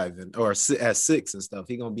 5 or at 6 and stuff.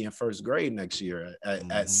 He gonna be in first grade next year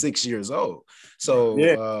at 6 years old.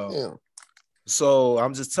 So so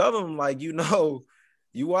I'm just telling him, like, you know,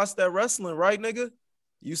 you watch that wrestling, right, nigga?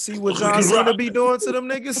 You see what John Cena be doing to them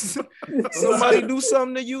niggas? Somebody do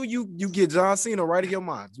something to you, you get John Cena right in your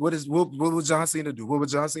mind. What would John Cena do? What would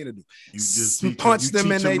John Cena do? You just punch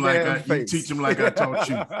them in their damn face. You teach them like I taught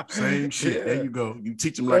you. Same shit. Yeah. There you go. You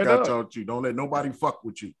teach them like I taught you. Don't let nobody fuck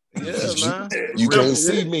with you. Yeah, man. You can't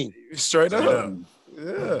see me. Straight up.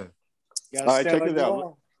 Yeah. All right, check it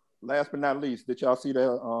out. Last but not least, did y'all see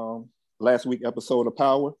that last week episode of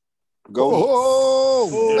Power?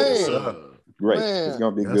 Man. Great. Man. It's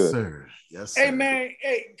gonna be good. Sir. Yes, sir. Hey man,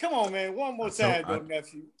 hey, come on, man. One more time, though,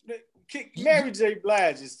 nephew. Mary J.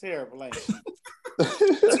 Blige is terrible, ain't she?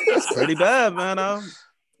 It's pretty bad, man.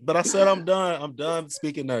 But I said I'm done. I'm done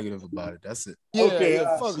speaking negative about it. That's it. Yeah, okay,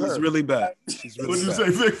 fuck her. She's really bad. She's really What you say,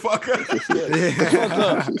 big fucker?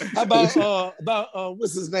 How about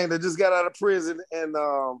what's his name that just got out of prison and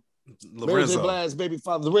Mary J. Blige's baby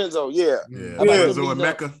father, Lorenzo. Yeah. Lorenzo and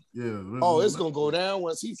Mecca. Yeah. It's gonna go down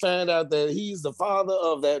once he found out that he's the father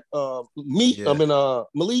of that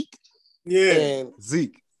Malik. Yeah. And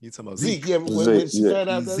Zeke. You talking about Zeke? Yeah. When she found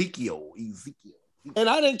out that Ezekiel. And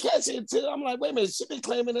I didn't catch it until I'm like, wait a minute, she been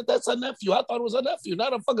claiming that that's her nephew. I thought it was her nephew,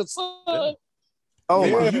 not her fucking son. Oh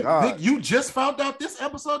my God! You just found out this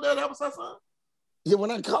episode that was her son? Yeah, I was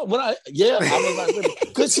like,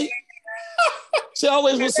 because she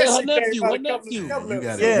always would say her nephew. I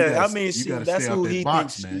mean, that's who he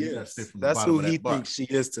thinks she is. That's who he thinks she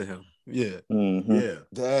is to him. Yeah. Yeah.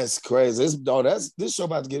 That's crazy. This show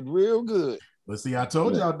about to get real good. But see, I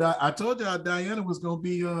told y'all Diana was gonna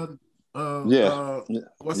be what's the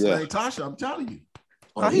name? Tasha, I'm telling you.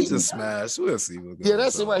 He's a smash. We'll see.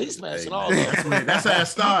 That's it, right. He's smashing all that. That's how it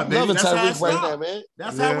starts, man. That's how it starts.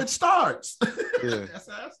 That's how it starts. Yeah. That's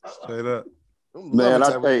how it starts. Straight up. Man,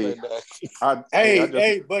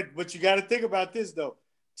 but you got to think about this though.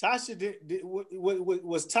 Tasha did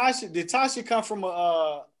Tasha come from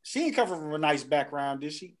she didn't come from a nice background,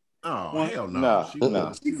 did she? Oh, hell no.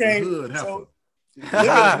 She came hood heifer.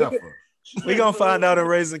 We gonna find out in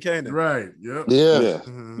Raising Canaan. Right. Yep. Yeah.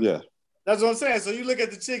 Mm-hmm. Yeah. That's what I'm saying. So you look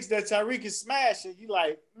at the chicks that Tyreek is smashing, you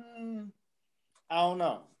like, I don't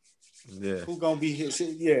know. Yeah. Who gonna be here?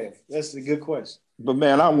 Yeah, that's a good question. But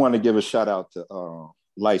man, I want to give a shout out to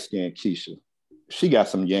light skinned Keisha. She got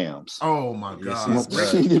some yams. Oh my God.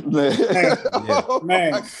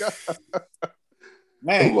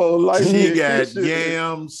 Man. She got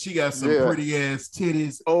yams. She got some pretty ass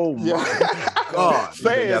titties. Oh my God.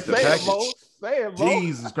 Say it, Mo.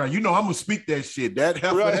 Jesus Christ. You know I'm gonna speak that shit. That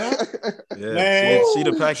heifer Yeah. Man. She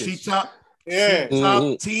the package. She top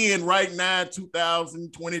 10 right now,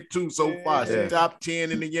 2022 so far. She top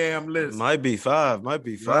 10 in the yam list. Might be 5. Might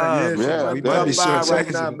we be might be top 5 sure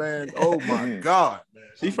right now, man. Oh my God. Man.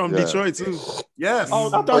 She from Detroit too. Yes. Oh,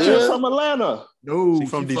 I thought she was from Atlanta. No, she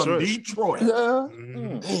from Detroit. Yeah.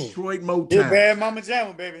 Detroit Motown. Good bad Mama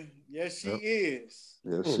Jamma, baby. Yes, she is.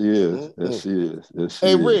 Yes, she is. Yes, she is. Yes, she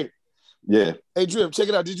hey, is. Rick. Yeah. Hey, Drip, check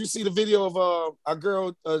it out. Did you see the video of our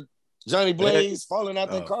girl Johnny Blaze falling out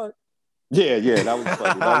that car? Yeah, that was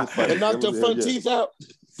funny. And knocked her front teeth out.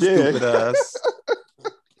 Yeah. Stupid ass.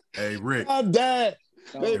 Hey, Rick. I died.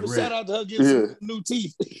 Baby, shout out to her getting some new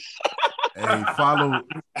teeth. Hey, follow.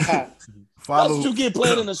 That's what you get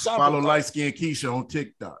playing in the shop. Follow light skinned Keisha on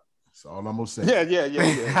TikTok. That's all I'm gonna say.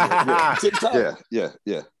 Yeah. TikTok. Yeah.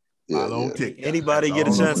 Follow on TikTok. Anybody get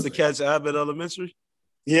a chance to catch Abbott Elementary?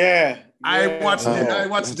 Yeah. I ain't watched it. I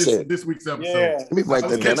ain't watched this week's episode. Yeah. Let me write I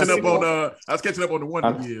was that catching down. up on the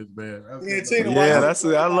Wonder Years, man. I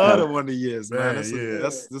love the Wonder Years, man. Man,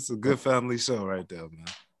 That's a good family show right there, man.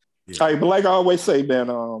 All right, but like I always say,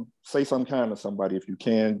 man, say something kind to somebody. If you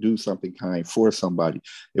can do something kind for somebody,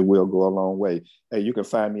 it will go a long way. Hey, you can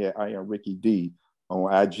find me at I am Ricky D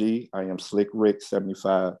on IG. I am Slick Rick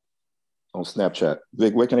 75 on Snapchat.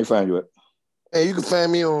 Vic, where can they find you at? Hey, you can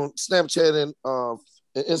find me on Snapchat and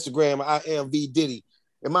Instagram. I am V Diddy,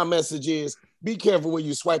 and my message is: be careful when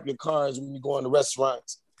you swipe your cards when you go into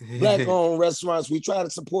restaurants. Black-owned restaurants, we try to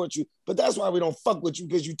support you, but that's why we don't fuck with you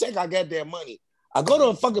because you take our goddamn money. I go to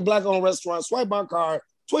a fucking black-owned restaurant, swipe my card,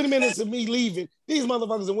 20 minutes of me leaving. These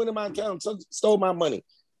motherfuckers that went in my account and stole my money.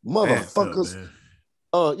 Motherfuckers.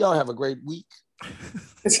 Y'all have a great week.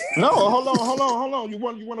 No, hold on. You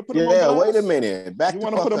want to put them on blast? Yeah, wait a minute. You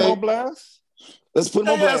want to put them on blast? Let's put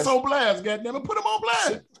them on blast. on blast, goddammit. Put them on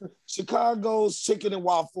blast. Chicago's Chicken and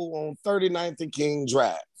Waffle on 39th and King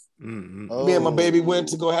Drive. Mm-hmm. Me and my baby went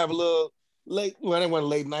to go have a little late, well, it wasn't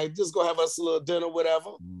late night, just go have us a little dinner, whatever.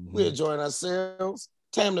 Mm-hmm. We're enjoying ourselves.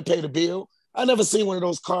 Time to pay the bill. I never seen one of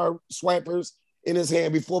those card swipers in his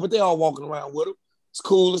hand before, but they all walking around with them. It's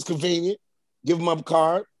cool, it's convenient. Give him my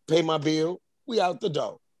card, pay my bill. We out the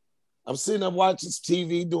door. I'm sitting up watching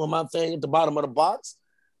TV, doing my thing at the bottom of the box,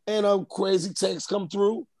 and a crazy text come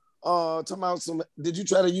through. Talking about did you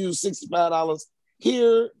try to use $65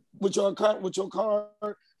 here with your card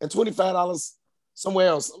and $25 somewhere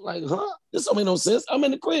else? I'm like, huh? This don't make no sense. I'm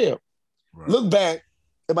in the crib. Right. Look back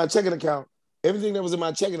at my checking account. Everything that was in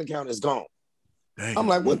my checking account is gone. Dang. I'm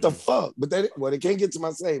like, what the fuck? But they can't get to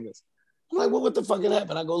my savings. I'm like, well, what the fuck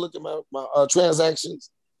happened? I go look at my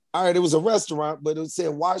transactions. All right, it was a restaurant, but it said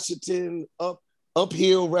Washington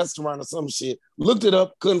Uphill Restaurant or some shit. Looked it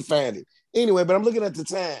up, couldn't find it. Anyway, but I'm looking at the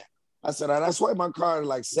time. I said, all right, I swiped my card at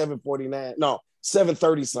like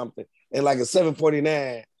 7:30 something. And like at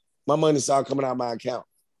 7:49, my money started coming out of my account.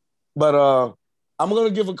 But I'm going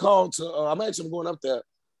to give a call to, I'm actually going up there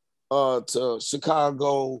to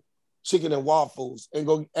Chicago Chicken and Waffles and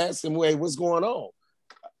go ask them, hey, what's going on?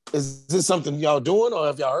 Is this something y'all doing or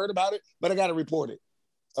have y'all heard about it? But I got to report it.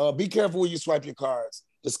 Be careful when you swipe your cards.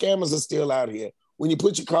 The scammers are still out here. When you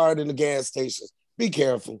put your card in the gas stations, be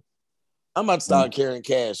careful. I'm about to start carrying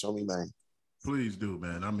cash on me, man. Please do,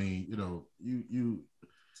 man. I mean, you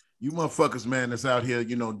motherfuckers, man, that's out here,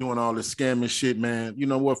 doing all this scamming shit, man. You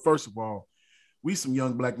know what? First of all, we some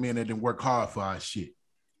young black men that didn't work hard for our shit.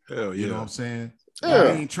 Hell yeah. You know what I'm saying? Yeah.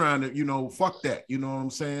 I ain't trying to, fuck that. You know what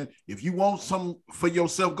I'm saying? If you want something for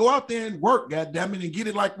yourself, go out there and work, goddammit, and get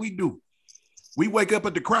it like we do. We wake up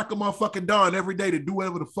at the crack of motherfucking dawn every day to do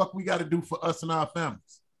whatever the fuck we got to do for us and our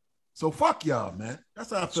families. So fuck y'all, man.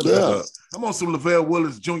 That's how I feel about it. I'm on some Lavelle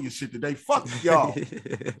Willis Jr. shit today. Fuck y'all.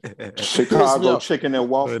 Chicago Chicken and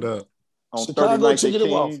Waffle. On Chicago Chicken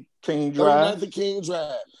and Waffle. King Drive. 39th and King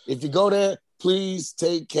Drive. If you go there, please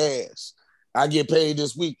take cash. I get paid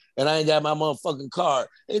this week and I ain't got my motherfucking card.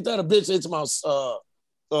 Ain't that a bitch? It's my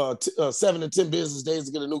 7 to 10 business days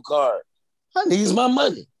to get a new card. I need my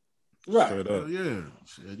money. Right. Yeah.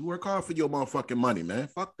 Shit, you work hard for your motherfucking money, man.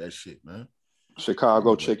 Fuck that shit, man.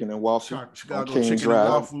 Chicago chicken and waffles. Chicago chicken and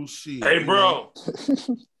waffles. Shit. Hey, bro.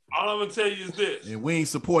 All I'm gonna tell you is this. And we ain't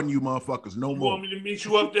supporting you motherfuckers no more. You want me to meet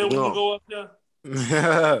you up there when you go up there?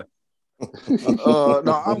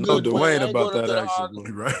 No, I'm good. Dwayne about that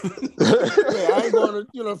actually, right? Yeah, I ain't going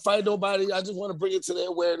to fight nobody. I just want to bring it to their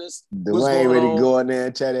awareness. Dwayne ready to go in there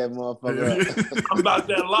and chat that motherfucker up. I'm about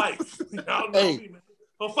that life. Y'all know me, man.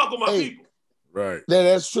 Don't fuck with my people. Right. Yeah,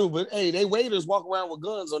 that's true. But hey, they waiters walk around with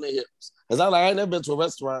guns on their hips. Cause I ain't never been to a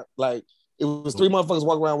restaurant like it was 3 motherfuckers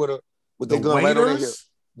walking around with their gun right on their hip.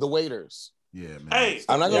 The waiters. Yeah, man. Hey,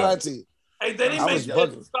 I'm not gonna lie to you. Hey, they didn't make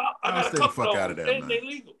that stop. I got a couple fuck out of that, man. They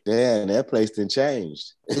legal. Damn, that place done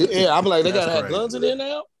changed. Yeah, I'm like, they That's gotta have crazy. guns in there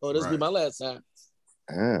now? Or this be my last time?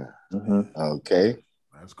 Okay.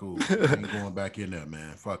 That's cool. I ain't going back in there,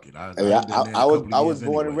 man. Fuck it. I was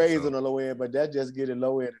born and raised on the low end, but that just getting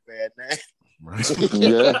low end a bad name. Right.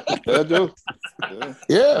 Yeah, that do.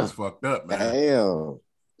 Yeah. That's fucked up, man. Damn.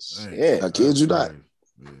 Shit. I kid you not.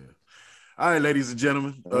 Yeah. All right, ladies and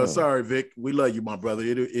gentlemen. Sorry, Vic. We love you, my brother.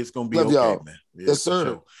 It's gonna be Love okay, y'all. man. Yeah, Yes, for sir.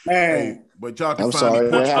 sure. Man. Hey, but y'all can I'm find sorry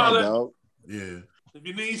me. that happened, dog. Yeah. If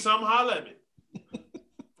you need something, holler at me.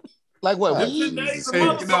 Like what? Hey,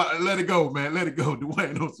 let it go, man. Let it go.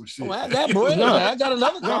 Dwayne knows some shit. Well, I got bread, man. I got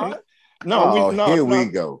another card. Here we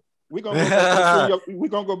go. We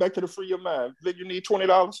gonna go back to the free your mind. Vic, you need $20.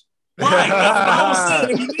 Right. That's what I was saying.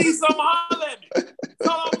 If you need something, holler at me. That's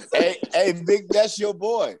all I'm saying. Hey, Vic, that's your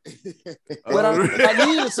boy. But I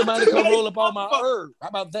needed somebody to come roll up all my herb. How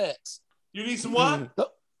about that? You need some what?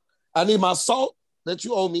 I need my salt that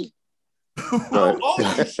you owe me. I don't owe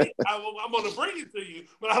you shit. I'm gonna bring it to you,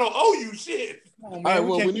 but I don't owe you shit. Oh, man, All right,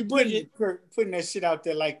 well, when you bring putting that shit out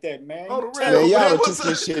there like that, man. Man, y'all took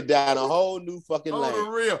this shit down a whole new fucking lane.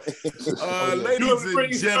 For real. Ladies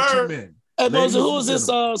and gentlemen. Hey, Moses, who is this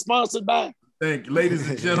sponsored by? Thank you. Ladies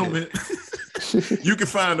and gentlemen. You can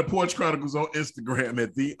find the Porch Chronicles on Instagram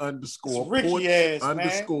at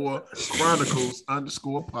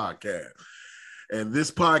 _Chronicles_podcast. And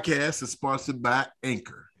this podcast is sponsored by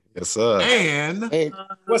Anchor. Yes, sir. And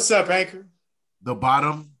what's up, Anchor? The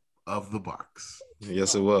bottom of the box.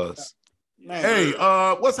 Yes, it was. Man, hey,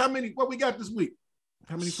 what we got this week?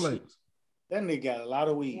 How many flavors? That nigga got a lot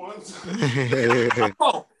of weed.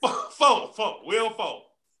 Four.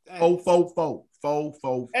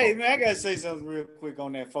 Hey, man, I gotta say something real quick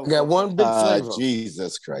on that. I got one big flavor.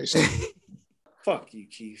 Jesus Christ. Fuck you,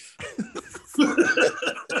 Keith.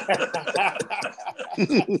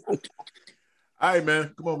 All right,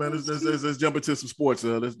 man. Come on, man. Let's jump into some sports.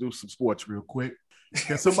 Let's do some sports real quick.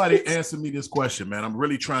 Can somebody answer me this question, man? I'm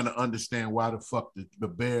really trying to understand why the fuck the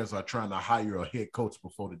Bears are trying to hire a head coach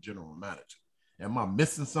before the general manager. Am I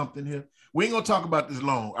missing something here? We ain't gonna talk about this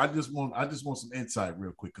long. I just want some insight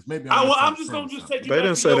real quick because maybe I'm just gonna take you. They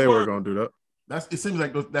didn't say they were gonna do that. It seems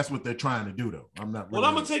like that's what they're trying to do, though. I'm not. Really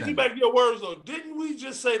I'm gonna take you back to your words, though. Didn't we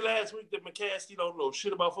just say last week that McCaskey don't know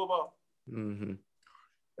shit about football? Mm-hmm.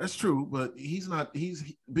 That's true, but he's not.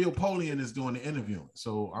 Bill Polian is doing the interviewing,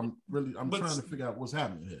 so I'm trying to figure out what's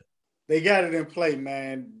happening here. They got it in play,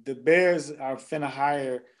 man. The Bears are finna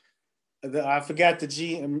hire. I forgot the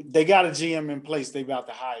GM. They got a GM in place. They about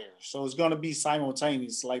to hire, so it's gonna be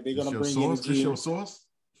simultaneous. Like they're gonna bring in the GM. This your source?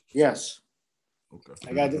 Yes. Okay.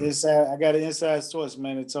 I got the inside. I got an inside source,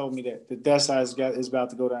 man. That told me that's how it's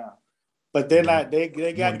about to go down. But they're not. They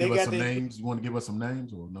got some names. You want to give us some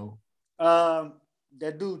names or no?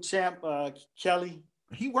 That dude Champ Kelly.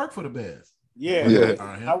 He worked for the Bears. Yeah.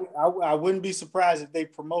 I wouldn't be surprised if they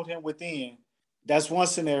promote him within. That's one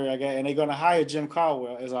scenario I got, and they're gonna hire Jim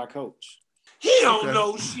Caldwell as our coach. He don't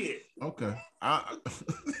know shit. Okay.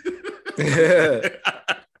 Yeah.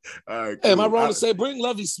 All right. Hey, am I wrong to say bring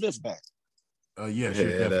Lovie Smith back? Yes,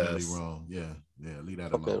 you're definitely wrong. Yeah, leave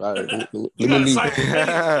that alone. Okay, all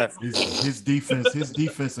right. His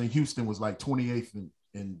defense in Houston was like 28th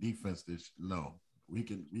in defense. He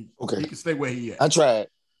can stay where he at. I tried.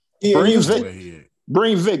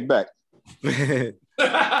 Bring Vic back.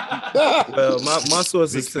 Well, my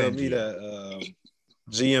sources tell me that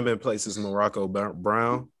GM in place is Morocco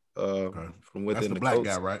Brown. From within that's the black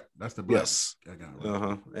guy, right? That's the black guy.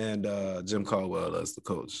 Right? And Jim Caldwell as the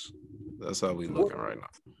coach. That's how we looking right now.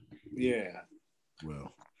 Yeah.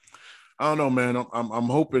 Well, I don't know, man. I'm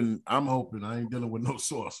hoping. I ain't dealing with no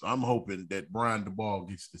source. I'm hoping that Brian DeBall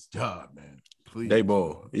gets this job, man. Please.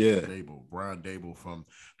 Daboll, yeah. Brian Daboll from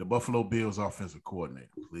the Buffalo Bills offensive coordinator.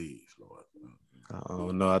 Please, Lord.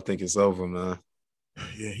 Oh no, I think it's over, man.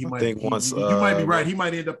 Yeah, he might. think once you might be right. He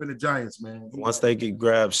might end up in the Giants, man. Once they could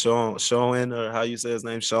grab Sean, or how you say his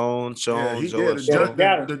name, Sean. Yeah, they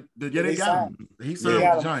got him. He served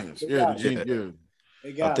the Giants.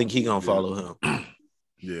 I think he gonna follow him.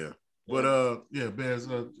 Yeah, but Bears,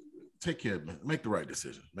 take care, man. Make the right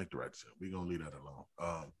decision. We're gonna leave that alone.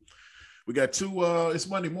 We got two. It's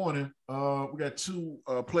Monday morning. We got two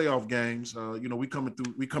playoff games. We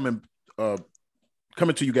coming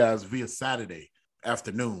to you guys via Saturday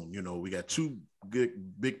afternoon. We got two good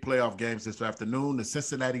big playoff games this afternoon. The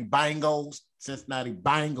Cincinnati Bengals,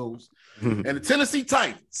 and the Tennessee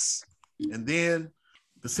Titans, and then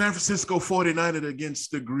the San Francisco 49ers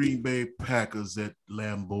against the Green Bay Packers at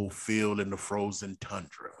Lambeau Field in the frozen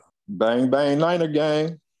tundra. Bang, bang, Niner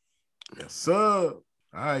gang. Yes, sir.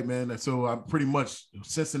 All right, man. So I'm pretty much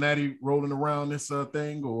Cincinnati rolling around this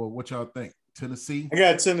thing, or what y'all think? Tennessee? I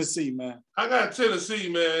got Tennessee, man. I got Tennessee,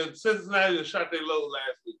 man. Cincinnati shot their load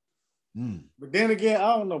last week. But then again,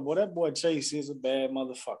 I don't know, boy. That boy Chase is a bad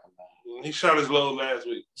motherfucker, man. He shot his load last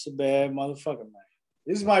week. It's a bad motherfucker, man.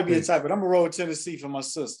 This might be a type, but I'm gonna roll Tennessee for my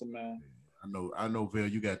sister, man. I know, Vail,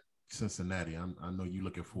 you got Cincinnati. I know you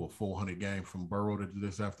looking for a 400 game from Burrow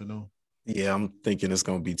this afternoon. Yeah, I'm thinking it's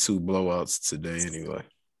gonna be 2 blowouts today anyway.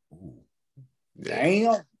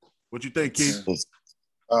 Damn. What you think, Keith?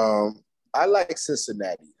 I like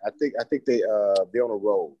Cincinnati. I think they're on a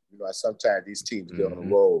roll. Sometimes these teams get on a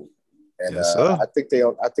roll, and I think they're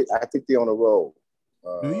on a roll.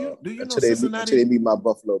 Do you know until Cincinnati? Until they meet my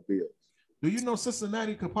Buffalo Bills. Do you know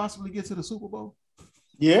Cincinnati could possibly get to the Super Bowl?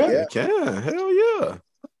 Yeah. They can. Hell yeah.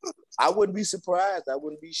 I wouldn't be surprised. I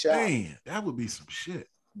wouldn't be shocked. Man, that would be some shit.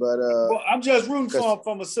 But well, I'm just rooting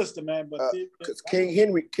for my sister, man. But because King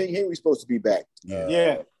Henry's supposed to be back.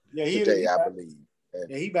 Today, I believe.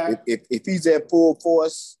 And he back. If he's at full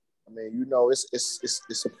force, I mean,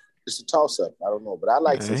 it's a toss up. I don't know, but I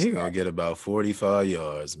like. Man, he gonna get about 45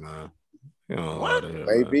 yards, man.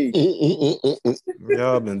 Maybe.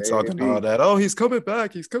 Y'all been talking all that. Oh, he's coming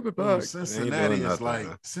back. He's coming back. Cincinnati is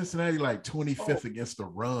like 25th against the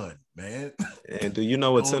run, man. And do you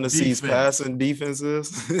know what Tennessee's passing defense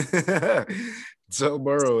is? Joe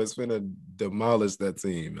Burrow is finna demolish that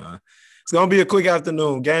team, man. It's gonna be a quick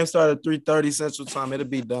afternoon. Game started at 3:30 Central Time. It'll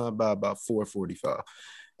be done by about 4:45.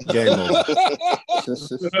 Game over.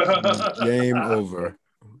 Game over.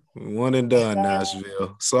 One and done,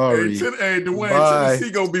 Nashville. Sorry. Hey, Dwayne,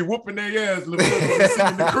 Tennessee gonna be whooping their ass. In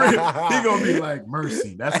the crib. He gonna be like,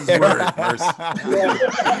 mercy. That's his word, mercy.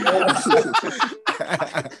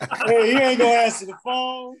 Hey, he ain't gonna answer the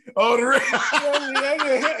phone. Oh, hey,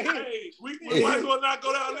 we might as well not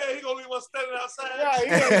go down there. He gonna leave us standing outside.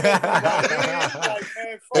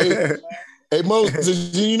 Hey,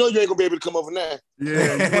 Moses, you ain't gonna be able to come over now. Yeah,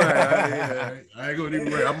 you're right. I ain't gonna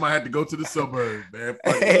even right. I might have to go to the suburbs, man.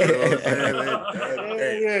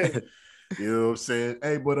 You know what I'm saying?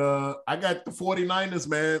 Hey, but I got the 49ers,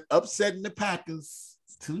 man, upsetting the Packers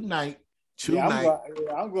tonight.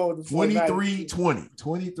 I'm going with the 23-20.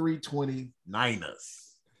 23-20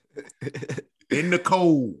 Niners. In the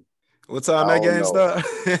cold. What time that game start?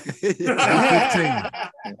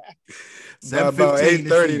 7:15. About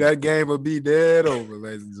 8:30, that game will be dead over,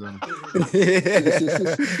 ladies and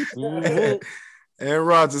gentlemen. Aaron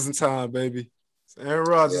Rodgers in time, baby. It's Aaron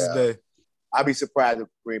Rodgers' day. I'll be surprised if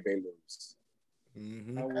Green Bay lose.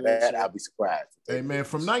 I'll be surprised. Hey, man,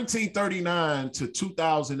 from 1939 to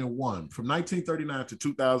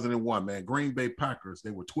 2001, man, Green Bay Packers,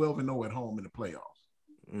 they were 12-0 at home in the playoffs.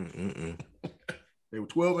 They were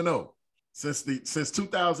 12-0 since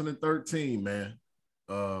 2013, man.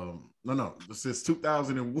 Since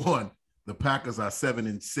 2001, the Packers are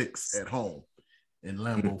 7-6 at home in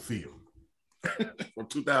Lambeau Field from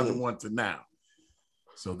 2001 to now.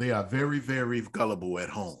 So they are very, very gullible at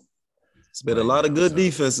home. It's been a lot of good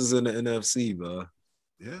defenses in the NFC, man.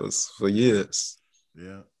 Yeah, for years.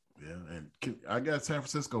 Yeah. And I got San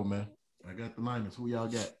Francisco, man. I got the Niners. Who y'all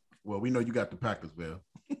got? Well, we know you got the Packers, Bill.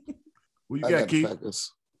 Who you got, Keith?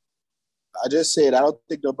 I just said I don't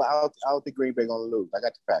think Green Bay gonna lose. I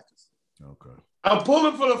got the Packers. Okay. I'm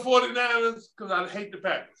pulling for the 49ers because I hate the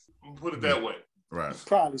Packers. I'm put it that way. Right.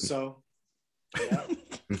 Probably so. Yeah.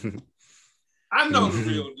 I know the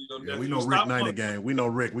real deal. Yeah, we know Rick Niner gang. We know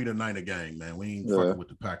Rick. We the Niner gang, man. We ain't fucking with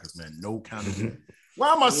the Packers, man. No kind of way.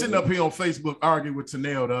 Why am I sitting up here on Facebook arguing with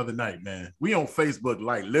Tanel the other night, man? We on Facebook,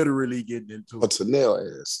 like literally getting into it. What Tanel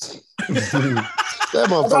is? That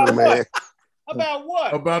motherfucker, man. About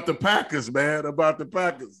what? About the Packers, man. About the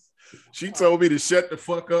Packers. She told me to shut the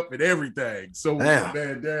fuck up and everything. So man,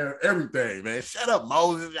 damn, everything, man. Shut up,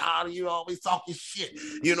 Moses. You always talking shit.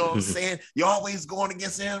 You know what I'm saying? You always going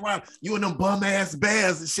against Aaron Rodgers. You and them bum ass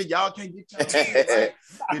Bears and shit. Y'all can't get your team right.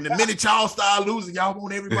 And the minute y'all start losing, y'all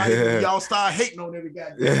want everybody. Y'all start hating on every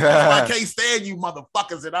goddamn. I can't stand you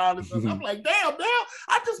motherfuckers and all this stuff. I'm like, damn.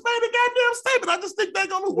 I just made a goddamn statement. I just think they're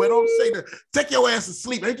gonna lose. Well, don't say that. Take your ass to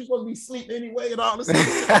sleep. Ain't you supposed to be asleep anyway and all this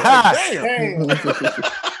stuff? Like,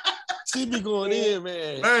 damn. She be going in,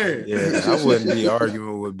 man. Yeah, I wouldn't be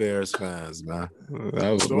arguing with Bears fans, man.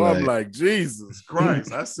 I'm like, Jesus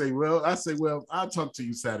Christ. I say, well, I'll talk to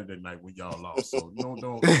you Saturday night when y'all lost. So don't.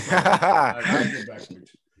 I'll get back with you.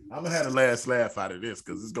 I'm gonna have the last laugh out of this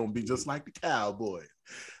because it's gonna be just like the Cowboys.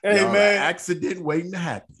 Hey, y'all man, accident waiting to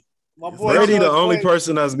happen. My boy Brady, the only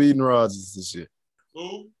person that's beating Rodgers this year.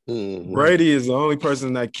 Who? Mm-hmm. Brady is the only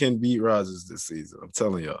person that can beat Rodgers this season. I'm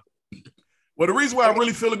telling y'all. Well, the reason why I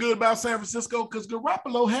really feel good about San Francisco because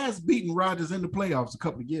Garoppolo has beaten Rodgers in the playoffs a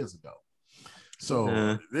couple of years ago.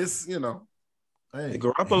 So this, hey,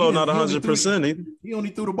 Garoppolo not 100% either. He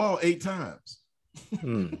only threw the ball 8 times.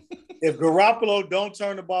 If Garoppolo don't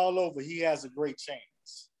turn the ball over, he has a great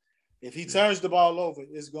chance. If he turns the ball over,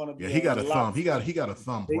 it's going to be. Yeah, he got a thumb. He got a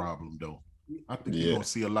thumb problem though. I think you're gonna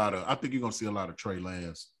see a lot of Trey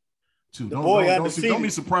Lance too. Don't be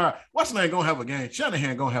surprised. What's name gonna have a game?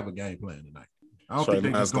 Shanahan gonna have a game plan tonight. I don't think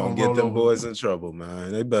they're just gonna get them boys in trouble,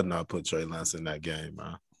 man. They better not put Trey Lance in that game,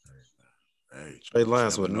 man. Hey, Trey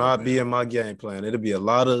Lance would not be in my game plan. It'll be a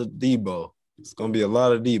lot of Debo. It's gonna be a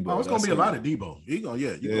lot of Debo. Oh, it's gonna be a lot of Debo.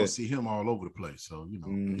 You're gonna see him all over the place. So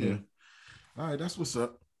yeah. All right, that's what's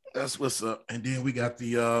up. And then we got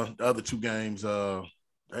the other 2 games.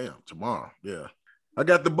 Tomorrow. Yeah, I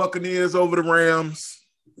got the Buccaneers over the Rams.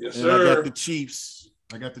 Yes, and sir. I got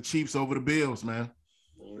the Chiefs. Over the Bills, man.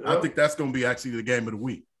 Yep. I think that's gonna be actually the game of the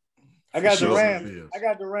week. I got the Rams. I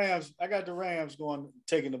got the Rams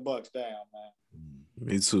taking the Bucks down, man.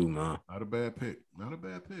 Me too, man. Not a bad pick,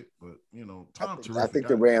 but Tom. I think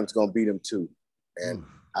the Rams gonna beat them too, and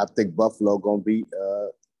I think Buffalo gonna beat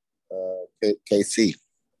KC.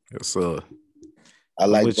 Yes, sir. I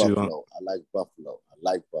like Buffalo.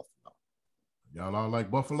 Y'all all like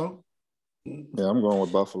Buffalo? Yeah, I'm going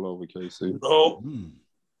with Buffalo with KC.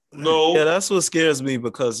 No. Yeah, that's what scares me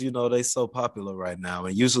because, they so popular right now.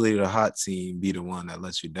 And usually the hot team be the one that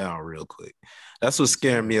lets you down real quick. That's what's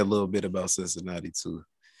scaring me a little bit about Cincinnati too.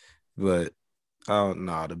 But I don't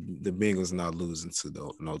know. The Bengals not losing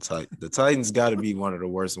to no Titans. The Titans got to be one of the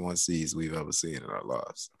worst 1 seeds we've ever seen in our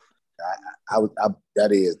lives. I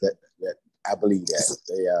believe that.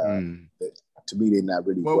 To me, they're not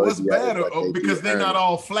really. Well, what's bad? Because they're not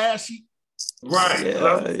all flashy. Right.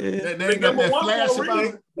 Yeah. They ain't got that flash about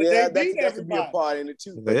them. Yeah, that could be a part in it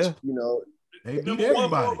too. But, they beat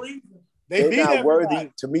everybody. They're not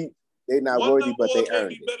worthy. To me, they're not worthy, but they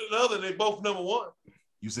earned it. Better than the other. They both number 1.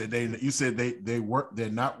 You said they're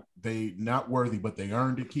not worthy, but they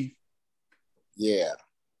earned it, Keith. Yeah.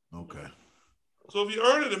 Okay. So if you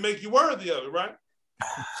earn it, it make you worthy of it, right?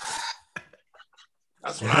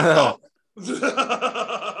 That's what I thought.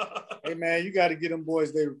 Hey man, you got to give them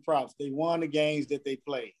boys their props. They won the games that they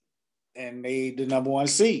played, and they the number 1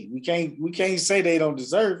 seed. We can't say they don't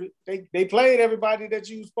deserve it. They played everybody that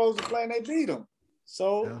you were supposed to play, and they beat them.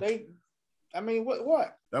 So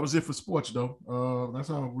what? That was it for sports, though. That's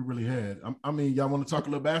all we really had. Y'all want to talk a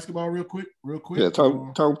little basketball real quick? Yeah, talk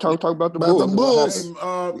about the Bulls.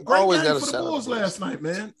 Great game for the Bulls last night,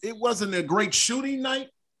 man. It wasn't a great shooting night.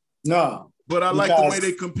 No. But I like the way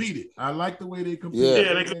they competed.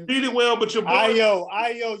 Yeah, they competed well, but your boy.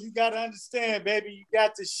 Ayo, you got to understand, baby. You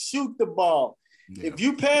got to shoot the ball. Yeah. If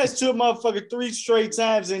you pass to a motherfucker 3 straight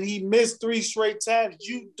times and he missed 3 straight times,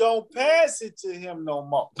 you don't pass it to him no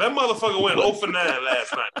more. That motherfucker went 0 for 9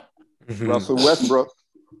 last night. Russell Westbrook.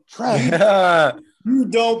 You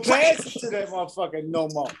don't pass it to that motherfucker no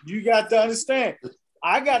more. You got to understand.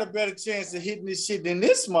 I got a better chance of hitting this shit than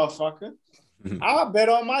this motherfucker. I'll bet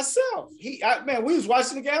on myself. We was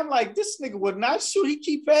watching the game. I'm like, this nigga would not shoot. He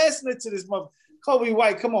keep passing it to this motherfucker. Kobe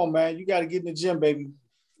White, come on, man. You got to get in the gym, baby.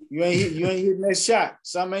 You ain't hitting that shot.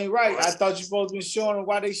 Something ain't right. I thought you supposed to be showing them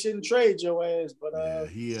why they shouldn't trade your ass. But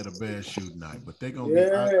he had a bad shooting night. But they gonna be.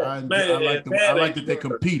 I like that they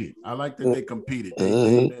competed.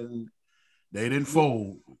 They didn't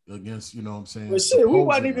fold against, you know what I'm saying? But shit, we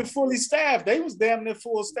wasn't even fully staffed. They was damn near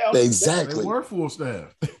full staff. Exactly. They were full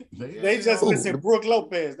staff. they just missing Brooke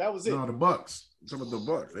Lopez. That was it. No, the Bucks. Some of the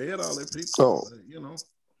Bucks. They had all their people. So, it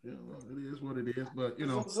is what it is. But, what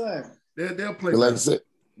I'm saying. They'll play better.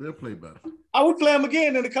 They'll play better. I would play them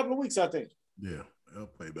again in a couple of weeks, I think. Yeah, they'll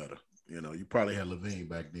play better. You know, you probably had Levine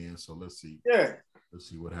back then, so let's see. Yeah. Let's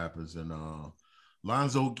see what happens. And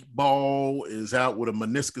Lonzo Ball is out with a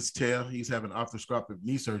meniscus tear. He's having arthroscopic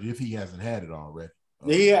knee surgery if he hasn't had it already.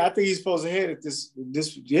 Yeah, I think he's supposed to hit it this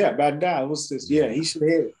by now. What's this? Yeah, he should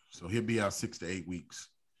hit it. So he'll be out 6 to 8 weeks.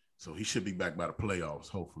 So he should be back by the playoffs.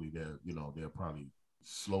 Hopefully they'll probably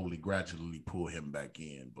slowly, gradually pull him back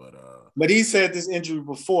in. But he's had this injury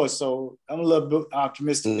before, so I'm a little bit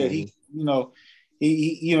optimistic that he know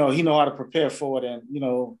how to prepare for it, and he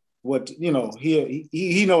know what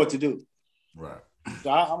to do. Right. So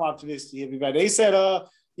I'm optimistic he'll be back. They said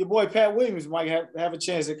your boy Pat Williams might have a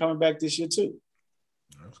chance of coming back this year too.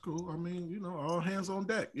 That's cool. I mean, all hands on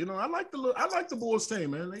deck. I like the Bulls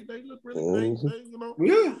team, man. They look really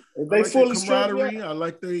they fully camaraderie. Yeah. I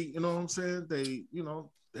like you know what I'm saying?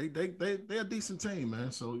 They're a decent team,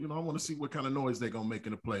 man. So, I want to see what kind of noise they're gonna make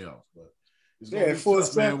in the playoffs. But it's gonna be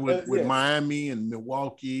tough, man, with Miami and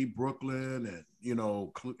Milwaukee, Brooklyn, and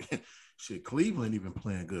Cleveland even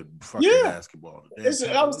playing good fucking basketball. I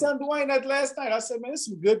was telling Dwayne that last night. I said, man, there's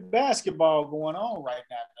some good basketball going on right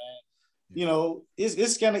now, man.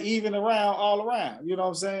 It's gonna even all around. You know what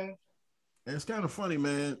I'm saying? And it's kind of funny,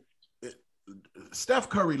 man. Steph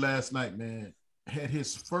Curry last night, man, had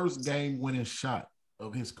his first game-winning shot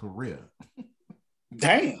of his career.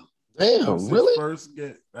 Damn, really?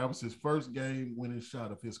 That was his first game-winning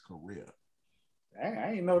shot of his career. Dang,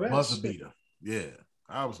 I didn't know that. Buzzer beater. Yeah.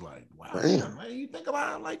 I was like, wow, man, you think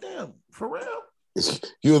about it like that, for real?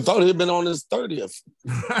 You would thought he'd been on his 30th.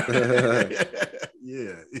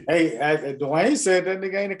 Yeah. Hey, Dwayne said that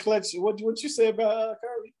nigga ain't a clutch. What you say about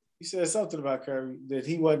Curry? He said something about Curry that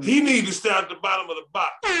he wasn't. He needs to stay at the bottom of the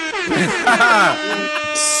box.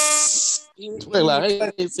 Well,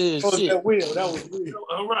 I ain't saying shit. That was Will.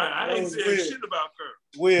 All right, I ain't saying shit about Curry.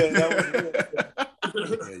 Will, that was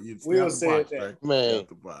Will. Will said that, man.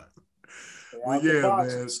 Well, yeah,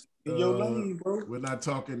 man. In your lane, bro. We're not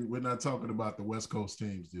talking about the West Coast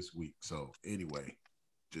teams this week. So anyway,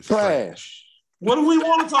 just trash. What do we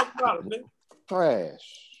want to talk about, man?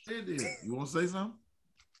 Trash. It is. You want to say something?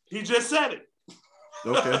 He just said it.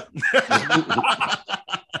 Okay.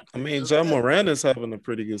 I mean, John Morant is having a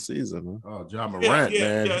pretty good season. Huh? Oh, John Morant,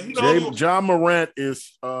 man. John Morant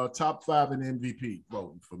is top 5 in MVP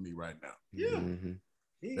voting for me right now. Yeah.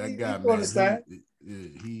 Mm-hmm. That guy, man.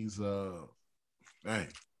 He's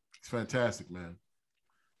it's fantastic, man.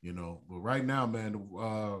 But right now, man,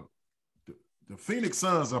 the Phoenix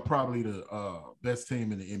Suns are probably the best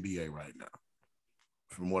team in the NBA right now,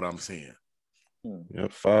 from what I'm seeing.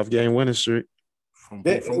 Yep, 5-game winning streak. From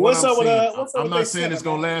what I'm not saying it's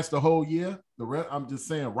gonna last the whole year. I'm just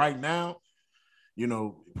saying right now,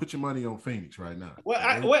 put your money on Phoenix right now. Where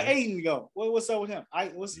Aiden go? What's up with him?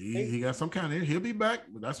 He got some kind of. He'll be back.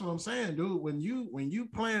 But that's what I'm saying, dude. When you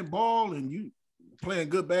playing ball and you playing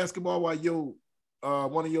good basketball while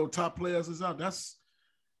one of your top players is out, that's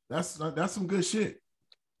some good shit.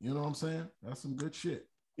 You know what I'm saying? That's some good shit.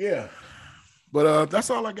 Yeah. But that's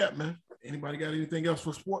all I got, man. Anybody got anything else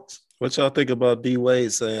for sports? What y'all think about D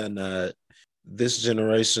Wade saying that this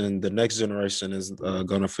generation, the next generation, is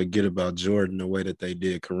going to forget about Jordan the way that they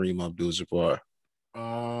did Kareem Abdul-Jabbar?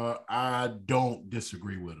 I don't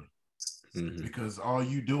disagree with him, because all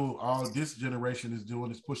this generation is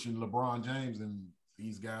doing is pushing LeBron James and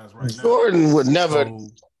these guys right now. Jordan would never,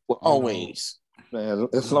 always. Man,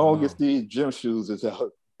 as long as these gym shoes is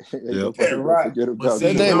out. Right.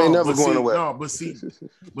 That name ain't never going away. No, but see,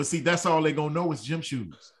 that's all they gonna know is gym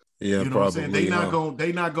shoes. Yeah, you know probably. What I'm saying?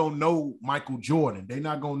 They not gonna know Michael Jordan. They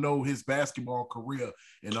not gonna know his basketball career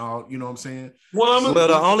and all. You know what I'm saying? Well,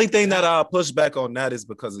 the only thing that I'll push back on that is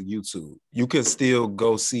because of YouTube. You can still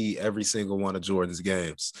go see every single one of Jordan's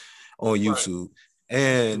games on YouTube. Right.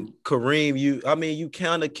 And Kareem, you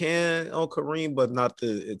kind of can on Kareem, but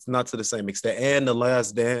it's not to the same extent. And The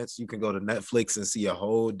Last Dance, you can go to Netflix and see a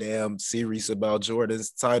whole damn series about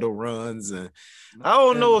Jordan's title runs. And I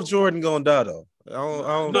don't know if Jordan gonna die though.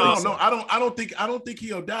 I don't think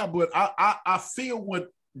he'll die, but I feel what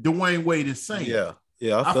Dwayne Wade is saying. Yeah,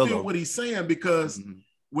 I feel what he's saying, because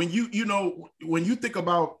when you think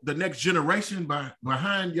about the next generation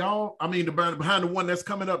behind y'all, behind the one that's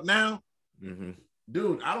coming up now.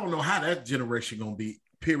 Dude, I don't know how that generation gonna be,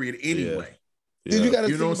 period, anyway. Yeah. You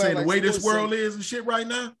know what I'm saying? The way this world is and shit right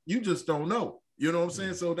now, you just don't know. You know what I'm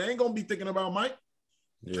saying? So they ain't gonna be thinking about Mike.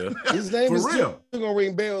 Yeah. His name is real. Gonna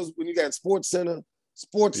ring bells when you got Sports Center,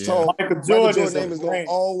 Sports Talk. Michael Jordan's name is gonna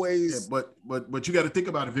always. Yeah, but you got to think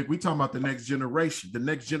about it, Vic. We talking about the next generation. The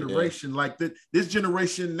next generation, like this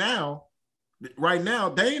generation now, right now,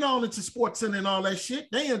 they ain't all into Sports Center and all that shit.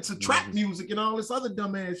 They into trap music and all this other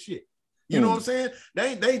dumbass shit. You know what I'm saying?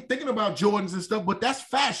 They ain't thinking about Jordans and stuff, but that's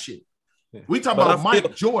fashion. We talk about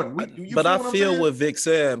Mike Jordan. I feel what Vic's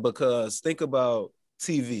saying, because think about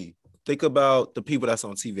TV. Think about the people that's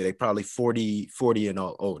on TV. They probably 40 and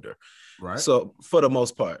older. Right. So for the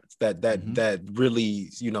most part, that really,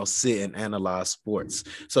 sit and analyze sports.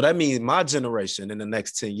 So that means my generation in the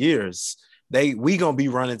next 10 years, we gonna be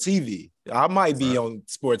running TV. I might be on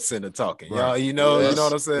Sports Center talking. Right. You know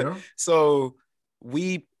what I'm saying? Yeah. So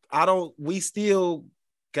we still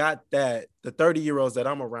got that. The 30-year-olds that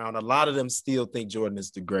I'm around, a lot of them still think Jordan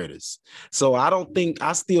is the greatest. So I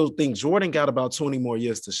still think Jordan got about 20 more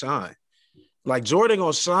years to shine. Like Jordan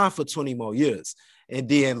gonna shine for 20 more years. And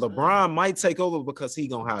then LeBron might take over because he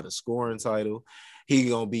gonna have the scoring title. He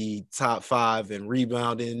gonna be top 5 in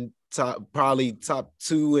rebounding, probably top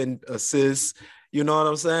 2 in assists. You know what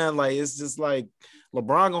I'm saying? Like, it's just like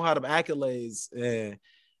LeBron gonna have the accolades,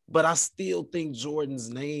 but I still think Jordan's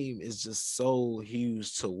name is just so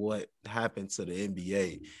huge to what happened to the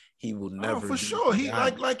NBA. He will never. For sure. He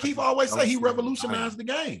like Keith always say, he revolutionized the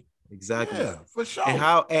game. Exactly. Yeah, for sure. And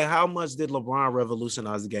how much did LeBron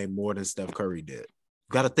revolutionize the game more than Steph Curry did?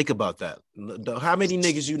 Got to think about that. How many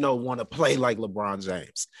niggas want to play like LeBron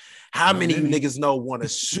James? How many niggas want to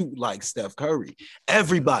shoot like Steph Curry?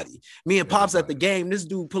 Everybody. Me and Pops at the game, this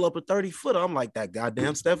dude pull up a 30-footer. I'm like, that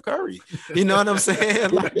goddamn Steph Curry. You know what I'm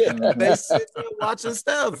saying? Like, they sit there watching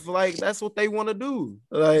Steph. Like, that's what they want to do.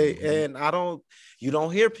 Like, and you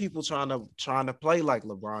don't hear people trying to play like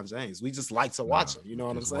LeBron James. We just like to watch him. You know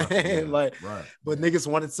what I'm saying? But niggas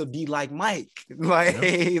wanted to be like Mike.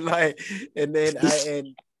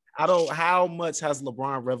 How much has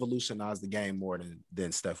LeBron revolutionized the game more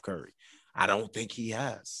than Steph Curry? I don't think he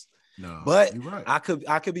has. No, but you're right. I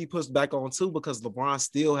could be pushed back on too, because LeBron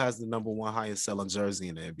still has the number 1 highest selling jersey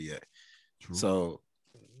in the NBA. True. So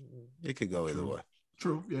it could go either way.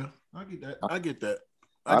 True. Yeah, I get that.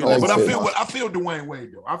 But I feel Dwayne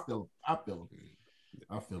Wade though. I feel him.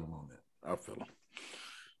 I feel him on that. I feel him.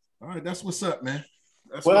 All right, that's what's up, man.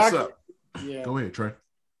 That's what's up. Yeah. Go ahead, Trey.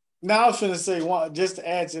 Now I was going to say, just to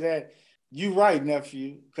add to that, you right,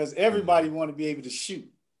 nephew, because everybody want to be able to shoot.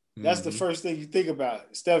 That's the first thing you think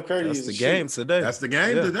about. Steph Curry is the game today. That's the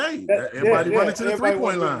game today. Everybody running to the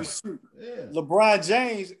 3-point line. LeBron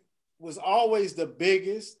James was always the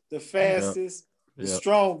biggest, the fastest, the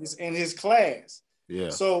strongest in his class. Yeah.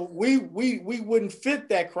 So we wouldn't fit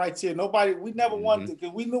that criteria. We never wanted to,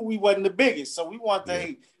 because we knew we wasn't the biggest. So we want to,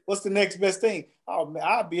 hey, what's the next best thing? Oh man,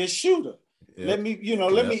 I'll be a shooter. Yeah. Let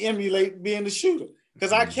me emulate being the shooter.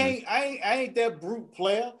 Because I ain't that brute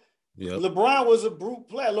player. Yep. LeBron was a brute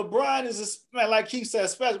player. LeBron is like he said,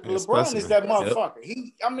 special. LeBron is that motherfucker.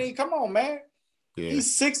 Yep. Come on, man. Yeah.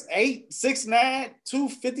 He's 6'8", 6'9",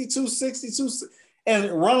 250, 262,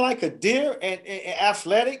 and run like a deer and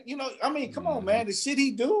athletic. Come on, man. The shit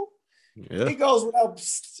he do, he goes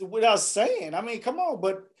without saying. Come on,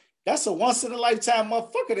 but that's a once in a lifetime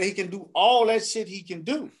motherfucker that he can do all that shit he can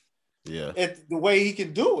do. Yeah, at the way he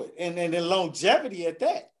can do it, and the longevity at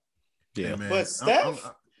that. Yeah, man. But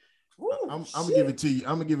Steph, I'm gonna give it to you.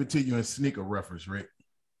 I'm gonna give it to you in sneaker reference, Rick.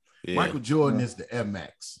 Yeah. Michael Jordan is the Air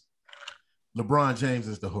Max. LeBron James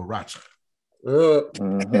is the Huarache. You know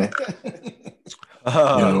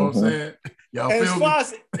what I'm saying? Y'all feel me?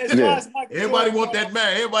 Everybody want that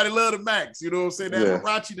Max. Everybody love the Max. You know what I'm saying? That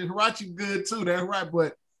Huarache, the Huarache good too. That right, but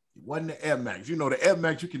it wasn't the Air Max. The Air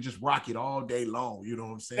Max, you can just rock it all day long. You know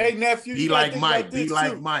what I'm saying? Hey, nephew. Be like Mike. Be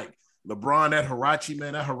like Mike. LeBron, that Huarache,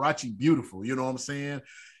 man, that Huarache beautiful. You know what I'm saying?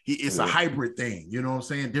 It's a hybrid thing. You know what I'm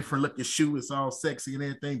saying? Different looking shoe. It's all sexy and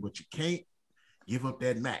everything, but you can't give up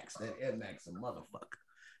that Max. That Air Max, a motherfucker.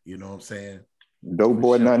 You know what I'm saying? Dope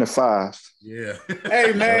Boy 95. Yeah.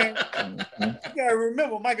 Hey, man. You gotta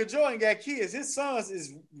remember, Michael Jordan got kids. His sons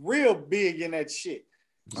is real big in that shit.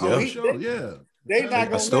 So they not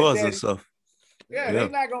gonna stores and stuff. Yeah, they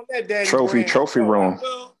not gonna let daddy trophy room.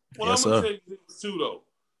 Well, I'm gonna tell you this too, though.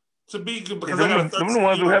 To be good, because them the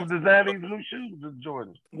ones who have designed these new shoes, the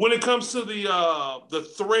Jordans. When it comes to the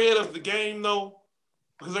thread of the game, though,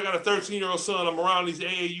 because I got a 13-year-old son, I'm around these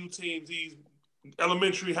AAU teams, these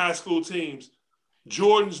elementary, high school teams.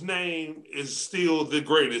 Jordan's name is still the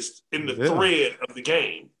greatest in the thread of the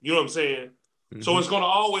game. You know what I'm saying? Mm-hmm. So it's going to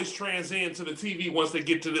always transcend to the TV once they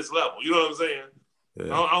get to this level. You know what I'm saying?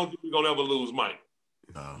 Yeah. I don't think we're going to ever lose Mike.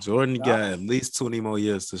 Jordan got at least 20 more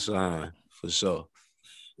years to shine, for sure.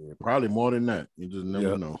 Yeah, probably more than that. You just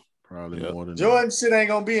never know. Probably more than Jordan that. Shit ain't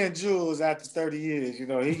going to be in jewels after 30 years.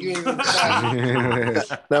 He ain't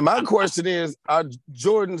Now, my question is, are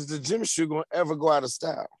Jordans, the gym shoe, going to ever go out of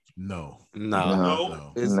style? No.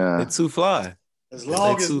 It's too fly. As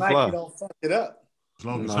long as Nike don't fuck it up. As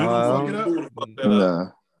long as you don't fuck it up. Nah.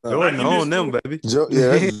 Jordan on them, baby.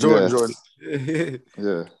 That's Jordan.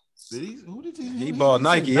 Yeah. Who did he bought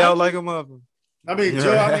Nike out like a motherfucker. I mean,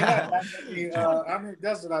 I mean,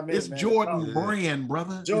 that's what I mean. It's man. Jordan brand,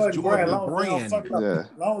 brother. Jordan brand. Yeah. As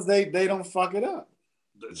long as they don't fuck it up.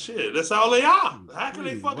 Shit, that's all they are. How can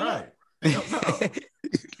they fuck it up?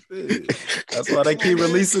 That's why they keep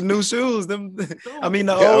releasing new shoes. The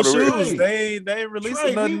old shoes. They ain't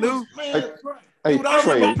releasing nothing new. Hey, dude, I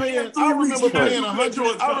remember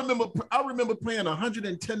paying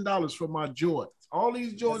 $110 for my Jordans. All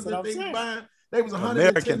these Jordans that they buying, they was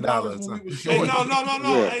 $110 when we was short. No.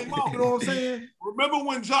 Yeah. Hey, Mo, you know what I'm saying? Remember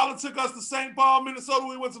when Jolly took us to St. Paul, Minnesota?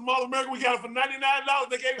 We went to Mall of America. We got it for $99.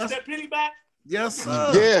 They gave us that penny back. Yes,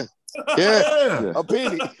 sir. Yeah. A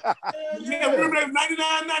penny. Remember that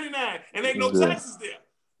 $99.99, and ain't no taxes there.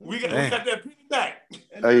 We got that penny back.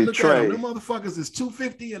 Hey, Trey, them motherfuckers is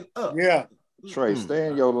 $250 and up. Yeah. Trey, stay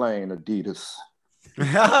in your lane, Adidas.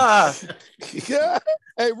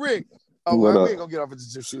 Hey, Rick. Oh, we ain't gonna get off into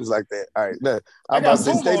some shoes like that. All right. Nah, I'm about to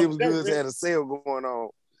say Stadium Goods had a sale going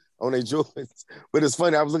on their Jordans. But it's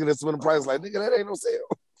funny, I was looking at some of the prices like, nigga, that ain't no sale.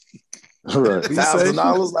 Right.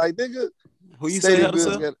 $1,000, like, nigga. Who you say had a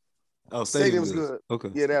sale? Stadium's Good.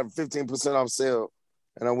 Okay. Yeah, they have 15% off sale.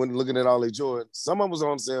 And I went looking at all their Jordans. Some of them was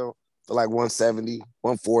on sale for like $170,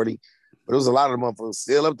 $140. But it was a lot of them motherfuckers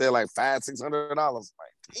still up there like $500-$600. Like,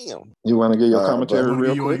 damn. You want to get your commentary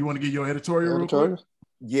real quick? You want to get your editorial real quick?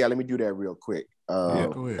 Yeah, let me do that real quick.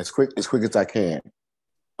 Go ahead. As quick as I can.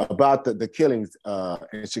 About the killings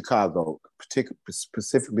in Chicago,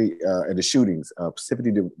 specifically and the shootings,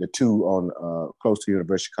 specifically the two on close to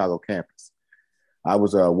University of Chicago campus. I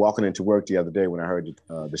was walking into work the other day when I heard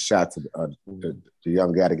the shots of the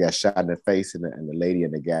young guy that got shot in the face and the lady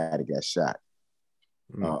and the guy that got shot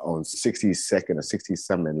on 62nd or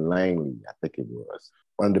 60-something in Langley, I think it was.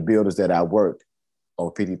 One of the buildings that I worked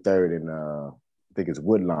on 53rd and I think it's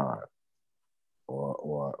Woodlawn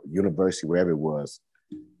or University, wherever it was,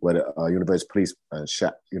 where the University of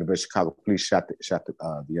Chicago police shot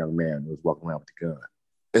the young man who was walking around with the gun.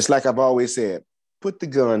 It's like I've always said, put the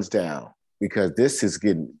guns down, because this is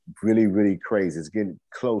getting really, really crazy. It's getting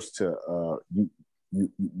close to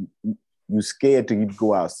you scared to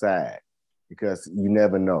go outside because you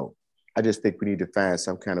never know. I just think we need to find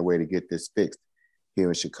some kind of way to get this fixed here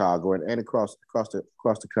in Chicago and across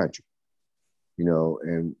the country. You know,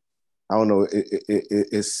 and I don't know,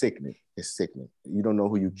 it's sickening. It's sickening. You don't know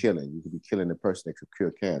who you're killing. You could be killing the person that could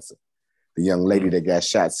cure cancer. The young lady that got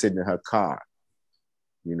shot sitting in her car.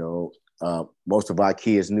 You know, most of our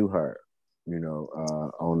kids knew her. You know,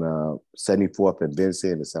 on 74th and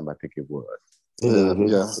Vincent or something, I think it was.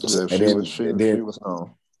 She was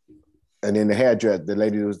on. And then the hairdresser, the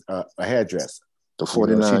lady was a hairdresser. The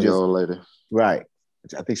 49-year-old lady. Right.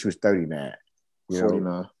 I think she was 39.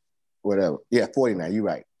 49. Whatever. Yeah, 49, you're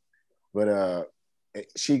right. But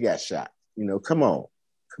she got shot. You know, come on,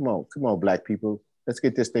 Black people. Let's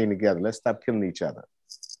get this thing together. Let's stop killing each other.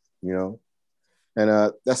 You know?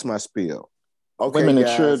 And that's my spiel. Okay, women guys.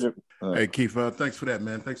 and children. Hey, Keith, thanks for that,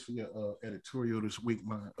 man. Thanks for your editorial this week,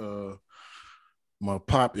 my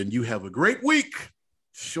pop, and you have a great week.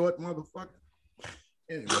 Short motherfucker.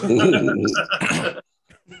 Anyway.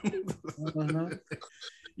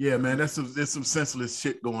 Yeah, man, there's some senseless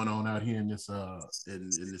shit going on out here in this in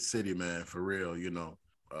this city, man, for real, you know.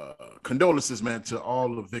 Condolences, man, to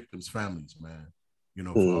all the victims' families, man. You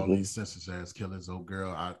know, for all these senseless ass killings. Old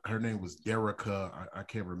girl, her name was Derricka. I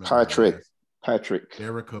can't remember. Patrick.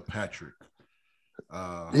 Derricka Patrick.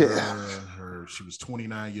 She was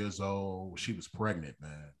 29 years old. She was pregnant,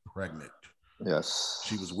 man. Pregnant. Yes.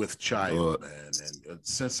 She was with child, man. And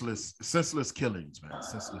senseless killings, man.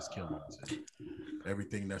 Senseless killings. And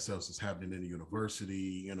everything that else is happening in the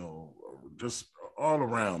university, you know, just all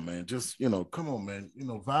around, man. Just, you know, come on, man. You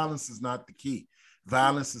know, violence is not the key.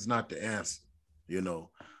 Violence is not the answer. You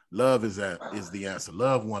know, love is the answer.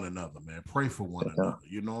 Love one another, man. Pray for one another.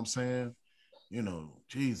 You know what I'm saying? You know,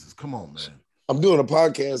 Jesus, come on, man. I'm doing a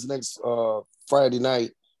podcast next Friday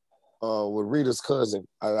night with Rita's cousin.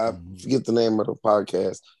 I forget the name of the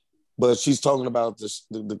podcast, but she's talking about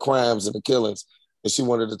the crimes and the killings, and she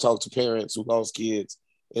wanted to talk to parents who lost kids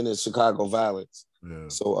in the Chicago violence. Yeah.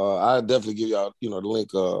 So I definitely give y'all, you know, the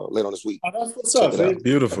link later on this week. Oh, that's what's up.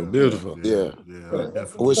 Beautiful. Yeah.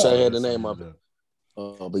 I wish I had the name of it.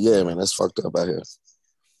 But yeah, man, that's fucked up out here.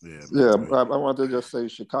 Yeah, I wanted to just say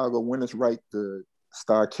Chicago women's right to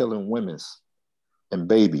start killing women's and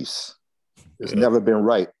babies. It's never been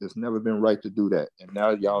right. It's never been right to do that. And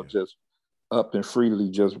now y'all just up and freely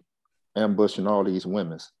just ambushing all these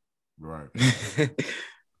women's. Right.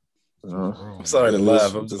 I'm sorry to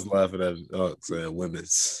laugh. I'm just laughing at saying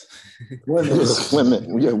women's.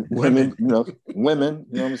 women. Yeah, women. Women.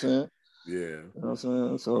 You know what I'm saying? Yeah. You know what I'm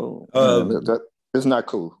saying? So that it's not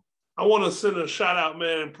cool. I want to send a shout out,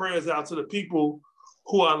 man, and prayers out to the people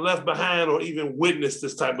who are left behind or even witnessed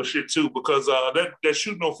this type of shit too, because that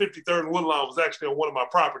shooting on 53rd and Woodlawn was actually on one of my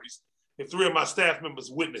properties, and 3 of my staff members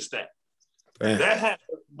witnessed that. That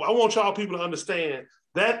happened. I want y'all people to understand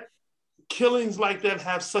that killings like that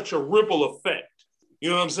have such a ripple effect. You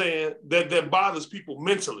know what I'm saying? That bothers people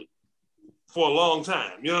mentally for a long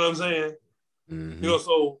time. You know what I'm saying? Mm-hmm.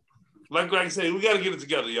 So like I say, we got to get it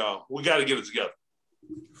together, y'all. We got to get it together.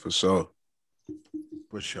 For sure.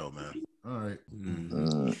 For sure, man. All right.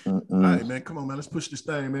 All right, man. Come on, man. Let's push this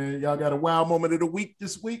thing, man. Y'all got a wild moment of the week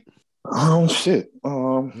this week? Oh shit.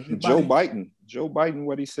 Joe Biden,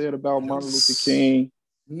 what he said about Martin Luther King.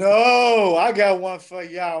 No, I got one for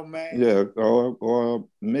y'all, man. Yeah, or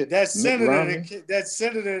that senator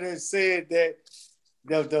that said that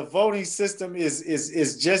the voting system is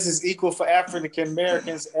just as equal for African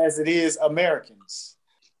Americans as it is Americans.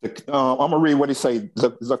 I'm gonna read what he say.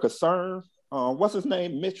 The concern. What's his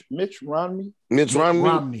name? Mitch Romney. Mitch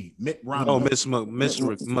Romney. Oh, Mitch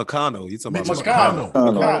McConnell. You talking about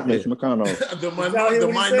McConnell? Mitch McConnell.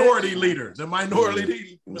 the minority leader. The minority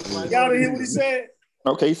leader. Y'all hear what he said?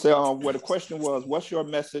 Okay, he said, well, the question was, what's your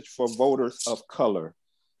message for voters of color?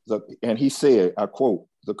 And he said, I quote,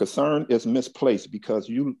 the concern is misplaced because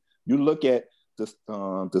you look at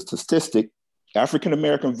the statistic,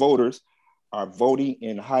 African-American voters are voting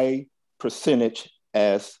in high percentage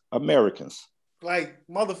as Americans. Like,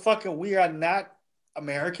 motherfucking, we are not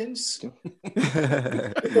Americans.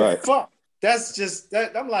 Right. Fuck. That's just,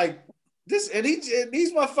 that. I'm like, this, and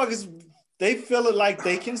these motherfuckers, they feel it like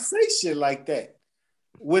they can say shit like that.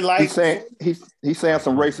 We're like, he's saying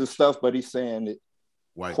some racist stuff, but he's saying it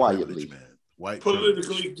quietly. Man. White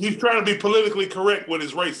politically, he's trying to be politically correct with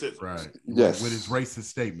his racism. Right. Yes. With his racist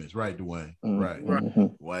statements, right, Dwayne? Mm-hmm. Right. Mm-hmm.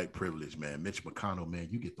 White privilege, man. Mitch McConnell, man,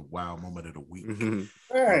 you get the wild moment of the week.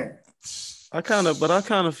 Mm-hmm. Right. I kind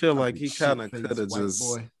of feel like he kind of could have just.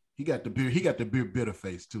 Boy. He got the beer bitter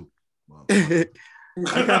face too.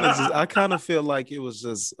 I kind of feel like it was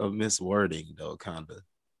just a miswording though, kind of.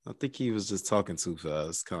 I think he was just talking too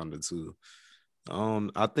fast, kind of too.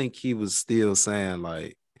 I think he was still saying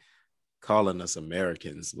like calling us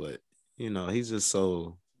Americans, but he's just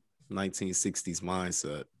so 1960s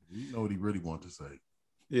mindset. You know what he really wanted to say.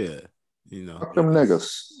 Yeah, Fuck them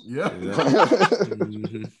niggas. Yeah.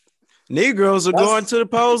 Mm-hmm. Negroes are going to the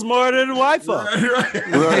polls more than white folks. Right.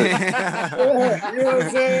 You know what I'm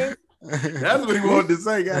saying? That's what he wanted to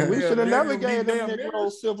say, guys. We should have never gave them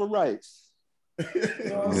Negroes civil rights. You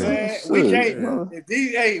know what I'm saying?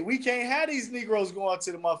 We can't have these Negroes going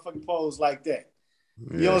to the motherfucking polls like that.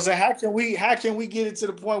 Yeah. You know what I'm saying? How can we get it to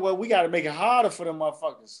the point where we got to make it harder for them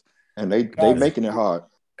motherfuckers? And they making it hard.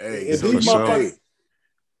 Hey, if these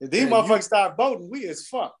motherfuckers start voting, we as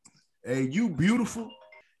fuck. Hey, you beautiful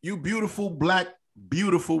black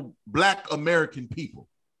American people.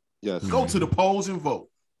 Yes. Go to the polls and vote.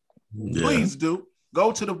 Yeah. Please do.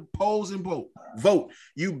 Go to the polls and vote. Vote.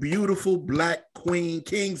 You beautiful black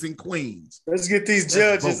kings and queens. Let's get these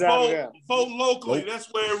judges out of there. Vote locally. That's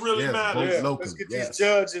where it really matters. Yeah. Let's get these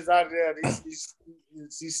judges out of there.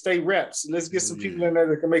 These state reps. Let's get some people in there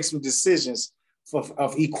that can make some decisions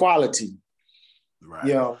of equality. Right.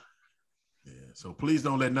 Yeah. So please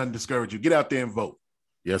don't let nothing discourage you. Get out there and vote.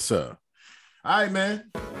 Yes, sir. All right, man.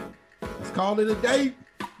 Let's call it a day.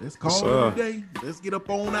 Let's get up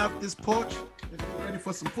on out this porch. Let's get ready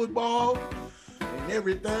for some football and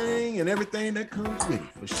everything that comes with it,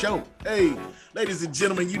 for sure. Hey, ladies and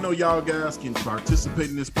gentlemen, y'all guys can participate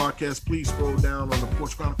in this podcast. Please scroll down on the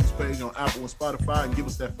Porch Chronicles page on Apple and Spotify and give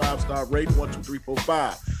us that 5-star rating, 1, 2, 3, 4,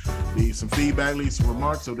 5. Leave some feedback, leave some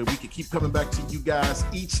remarks so that we can keep coming back to you guys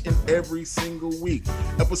each and every single week.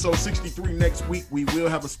 Episode 63 next week, we will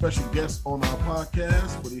have a special guest on our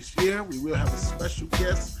podcast for this year. We will have a special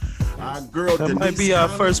guest. Our girl that Denise might be our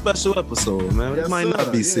first special episode, man. Yes, it might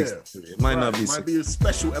not be 63. It might not be 63. Might be a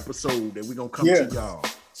special episode that we're going to come to y'all.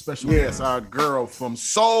 Special guest, our girl from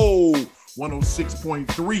Soul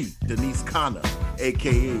 106.3, Denise Connor,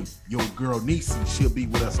 a.k.a. your girl Niecy. She'll be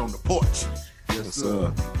with us on the porch. Yes,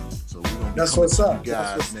 sir. So we're going to be coming to you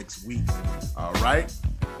guys next week. All right?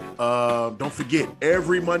 Don't forget,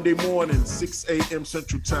 every Monday morning, 6 a.m.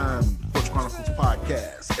 Central Time, Porch Chronicles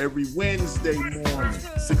podcast. Every Wednesday morning,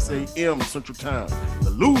 6 a.m. Central Time, the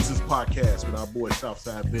Losers podcast with our boy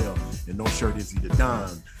Southside Bell and No Shirt Izzy the Don.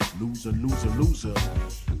 Loser.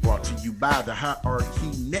 Brought to you by the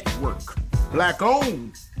Hierarchy Network. Black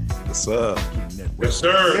owned. What's up? Yes,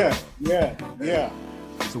 sir. Yeah.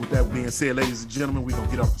 So with that being said, ladies and gentlemen, we're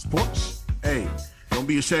gonna get off this porch. Hey, don't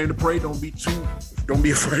be ashamed to pray. Don't be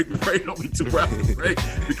afraid to pray. Don't be too proud to pray.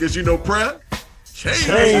 Because you know prayer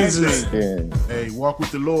changes. Hey, walk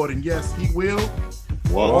with the Lord, and yes, He will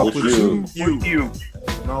walk with you.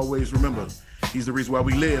 And always remember, He's the reason why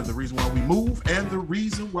we live, the reason why we move, and the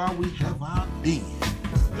reason why we have our being.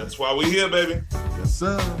 That's why we here, baby. Yes,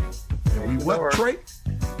 sir. And we what, Trey?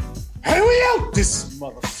 Hey, we out this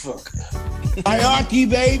motherfucker. Hierarchy,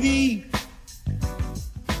 baby.